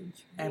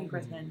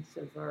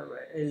apprehensive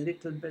or a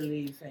little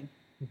believing.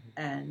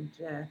 And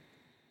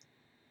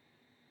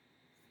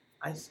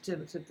I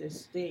still to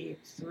this day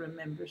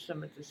remember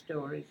some of the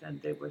stories,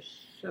 and they were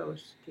so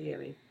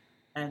scary.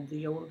 And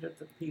the older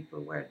the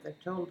people were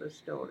that told the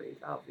stories,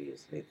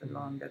 obviously, the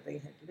longer they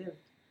had lived.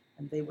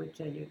 And they would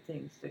tell you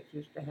things that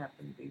used to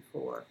happen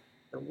before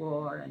the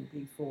war and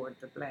before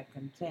the Black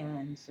and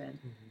Tans. And,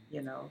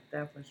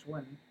 that was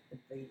one of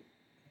the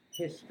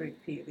history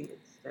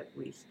periods that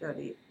we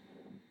studied.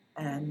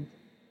 And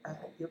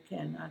you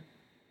cannot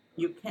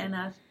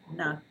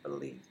not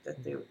believe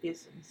that there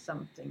isn't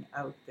something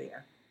out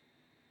there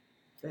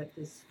that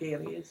is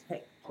scary as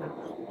heck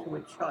to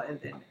a child,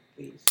 at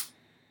least.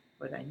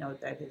 But I know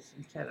that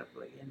isn't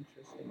terribly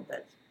interesting.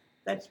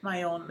 That's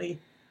my only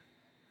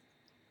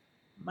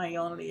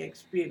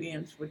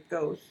experience with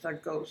ghosts are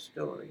ghost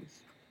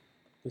stories.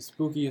 The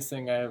spookiest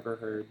thing I ever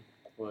heard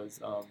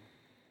was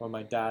when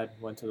my dad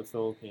went to the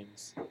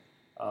Philippines.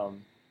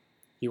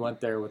 He went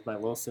there with my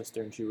little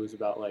sister, and she was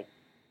about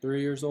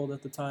 3 years old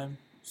at the time.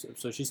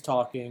 So she's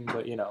talking,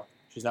 but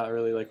she's not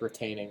really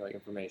retaining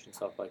information,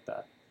 stuff like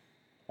that.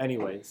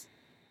 Anyways,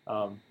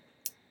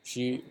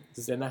 she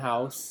was in the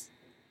house,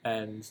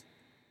 and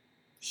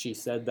she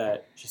said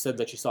that she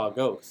saw a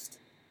ghost.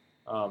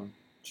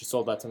 She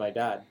told that to my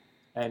dad,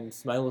 and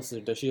my little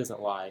sister, she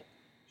doesn't lie.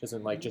 She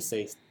doesn't just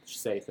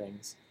say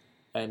things.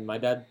 And my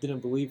dad didn't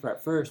believe her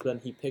at first, but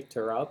then he picked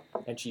her up,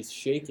 and she's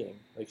shaking.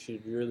 She's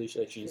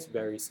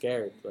very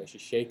scared.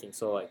 She's shaking.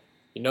 So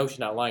she's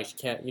not lying. She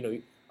can't.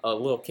 A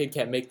little kid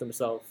can't make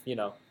themselves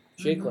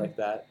shake like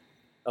that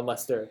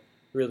unless they're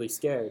really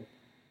scared.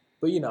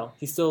 But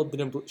he still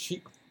didn't.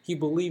 He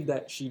believed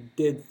that she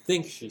did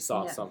think she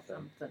saw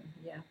something.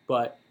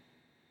 But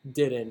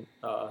didn't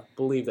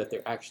believe that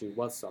there actually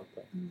was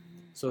something. Mm-hmm.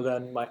 So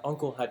then my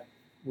uncle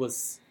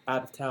was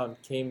out of town,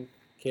 came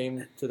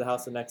to the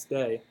house the next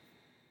day,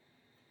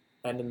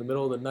 and in the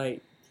middle of the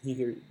night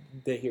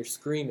they hear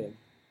screaming,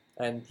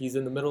 and he's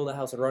in the middle of the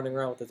house and running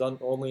around with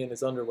only in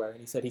his underwear, and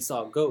he said he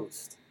saw a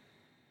ghost.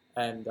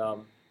 And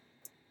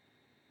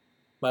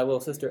my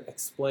little sister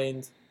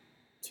explained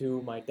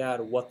to my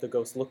dad what the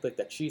ghost looked like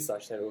that she saw.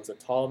 She said it was a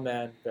tall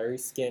man, very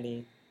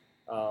skinny.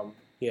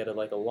 He had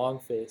a long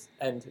face.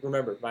 And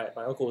remember, my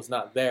uncle was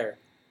not there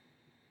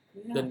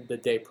the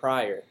day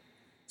prior.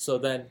 So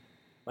then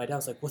my dad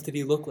was like, "What did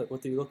he look like?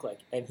 What did he look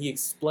like?" And he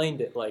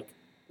explained it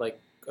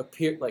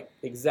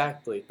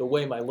exactly the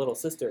way my little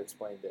sister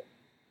explained it.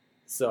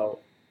 So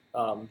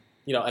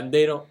and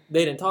they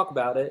didn't talk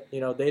about it.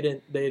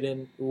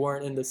 They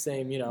weren't in the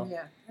same.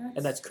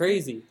 And that's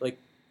crazy.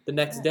 The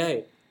next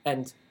day,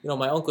 and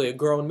my uncle, a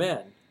grown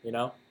man,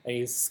 and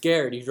he's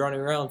scared. He's running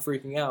around,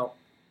 freaking out.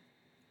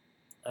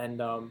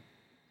 And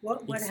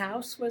What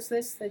house was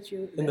this that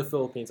you? in the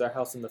Philippines, our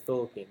house in the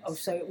Philippines. Oh,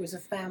 so it was a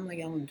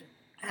family-owned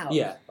house.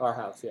 Yeah, our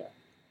house. Yeah.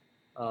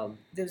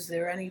 Is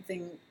there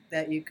anything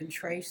that you can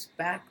trace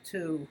back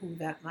to who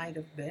that might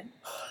have been?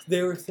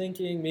 They were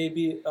thinking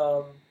maybe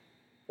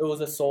it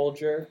was a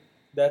soldier.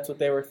 That's what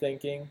they were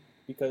thinking,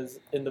 because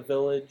in the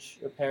village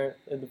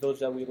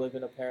that we live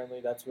in,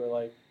 apparently that's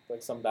where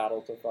some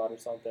battle took out or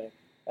something.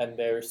 And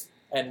there's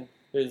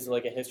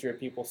a history of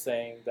people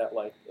saying that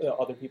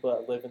other people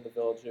that live in the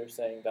village are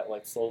saying that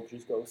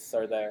soldiers' ghosts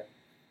are there.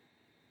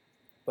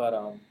 But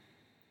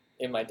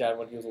in my dad,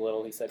 when he was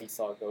little, he said he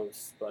saw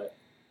ghosts. But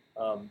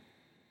so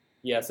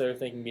they're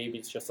thinking maybe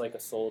it's just a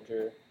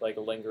soldier, a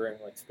lingering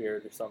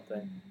spirit or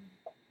something.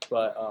 Mm-hmm.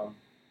 But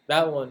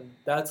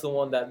that's the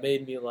one that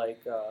made me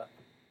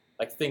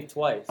think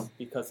twice,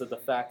 because of the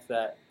fact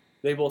that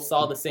they both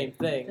saw the same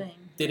thing,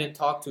 didn't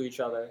talk to each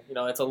other.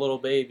 It's a little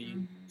baby.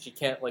 Mm-hmm. She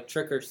can't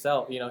trick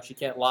herself. She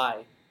can't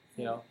lie.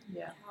 Yeah.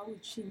 How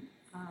would she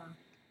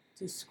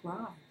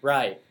describe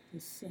right the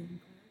same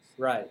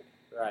person?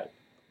 Right.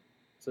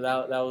 So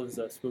that was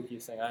the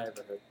spookiest thing I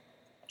ever heard.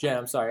 Jen,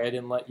 I'm sorry, I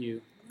didn't let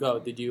you go.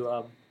 Did you?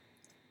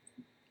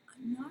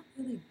 Not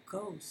really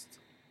ghost.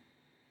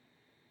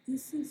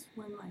 This is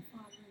when my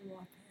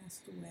father-in-law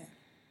passed away.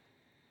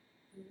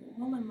 We were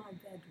all in my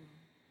bedroom.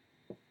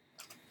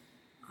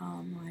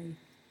 My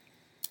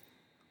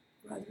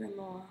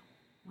brother-in-law,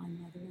 my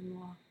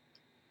mother-in-law,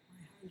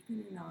 my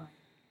husband and I.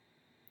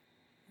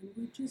 And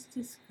we're just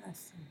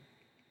discussing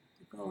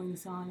the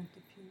goings-on at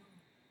the funeral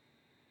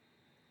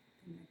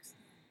the next day.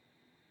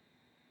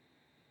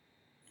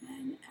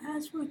 And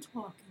as we're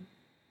talking,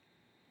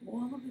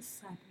 all of a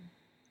sudden,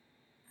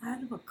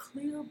 out of a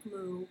clear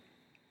blue,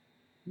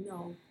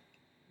 no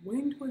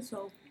wind was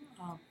open,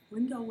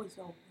 window was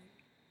open,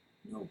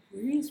 no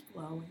breeze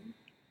blowing,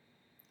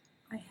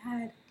 I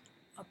had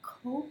a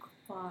Coke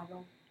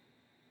bottle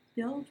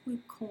filled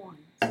with coins.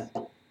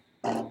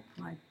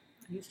 I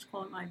used to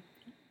call it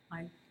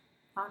my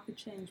pocket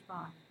change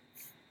bottle.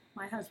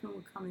 My husband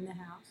would come in the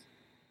house,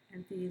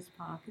 empty his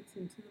pockets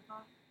into the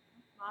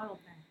bottle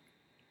bank.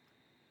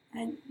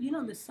 And you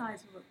know the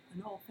size of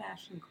an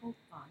old-fashioned Coke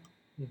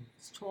bottle.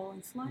 It's tall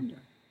and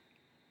slender.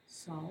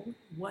 So it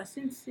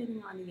wasn't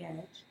sitting on the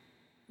edge.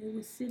 It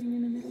was sitting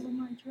in the middle of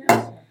my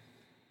dresser.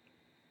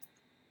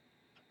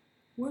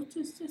 We're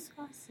just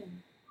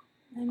discussing,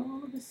 and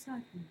all of a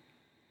sudden,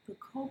 the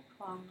Coke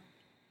bottle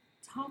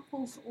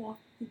topples off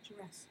the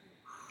dresser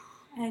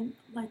and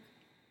like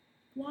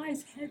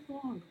flies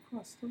headlong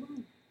across the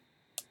room.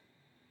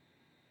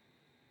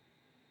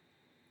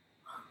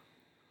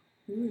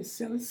 We were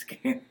so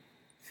scared.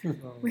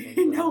 We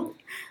didn't know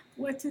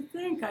what to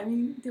think. I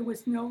mean, there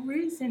was no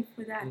reason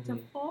for that to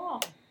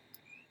fall.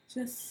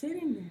 Just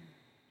sitting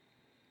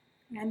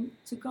there. And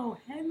to go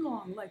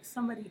headlong like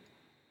somebody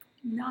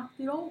knocked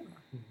it over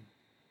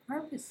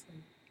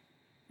purposely.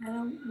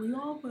 And we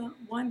all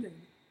wondered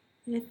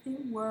if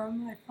it were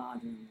my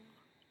father-in-law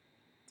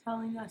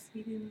telling us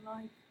he didn't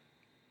like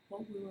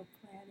what we were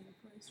planning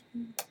for his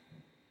funeral.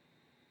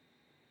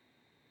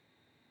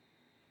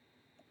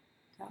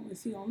 That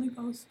was the only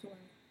ghost story.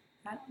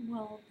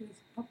 Well, there's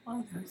a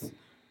couple others,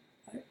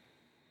 but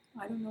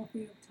I don't know if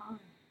we have time.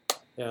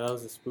 Yeah, that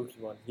was a spooky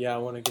one. Yeah, I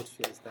want to get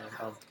you guys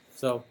down.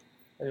 So,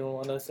 anyone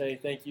want to say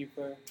thank you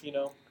for,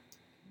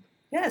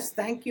 Yes,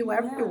 thank you,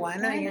 everyone.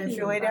 thank I you.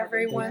 enjoyed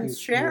everyone's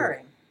Thank you.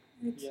 sharing.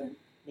 It's,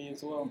 me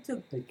as well.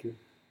 it's Thank you.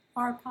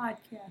 our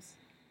podcast.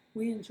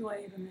 We enjoy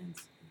it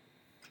immensely.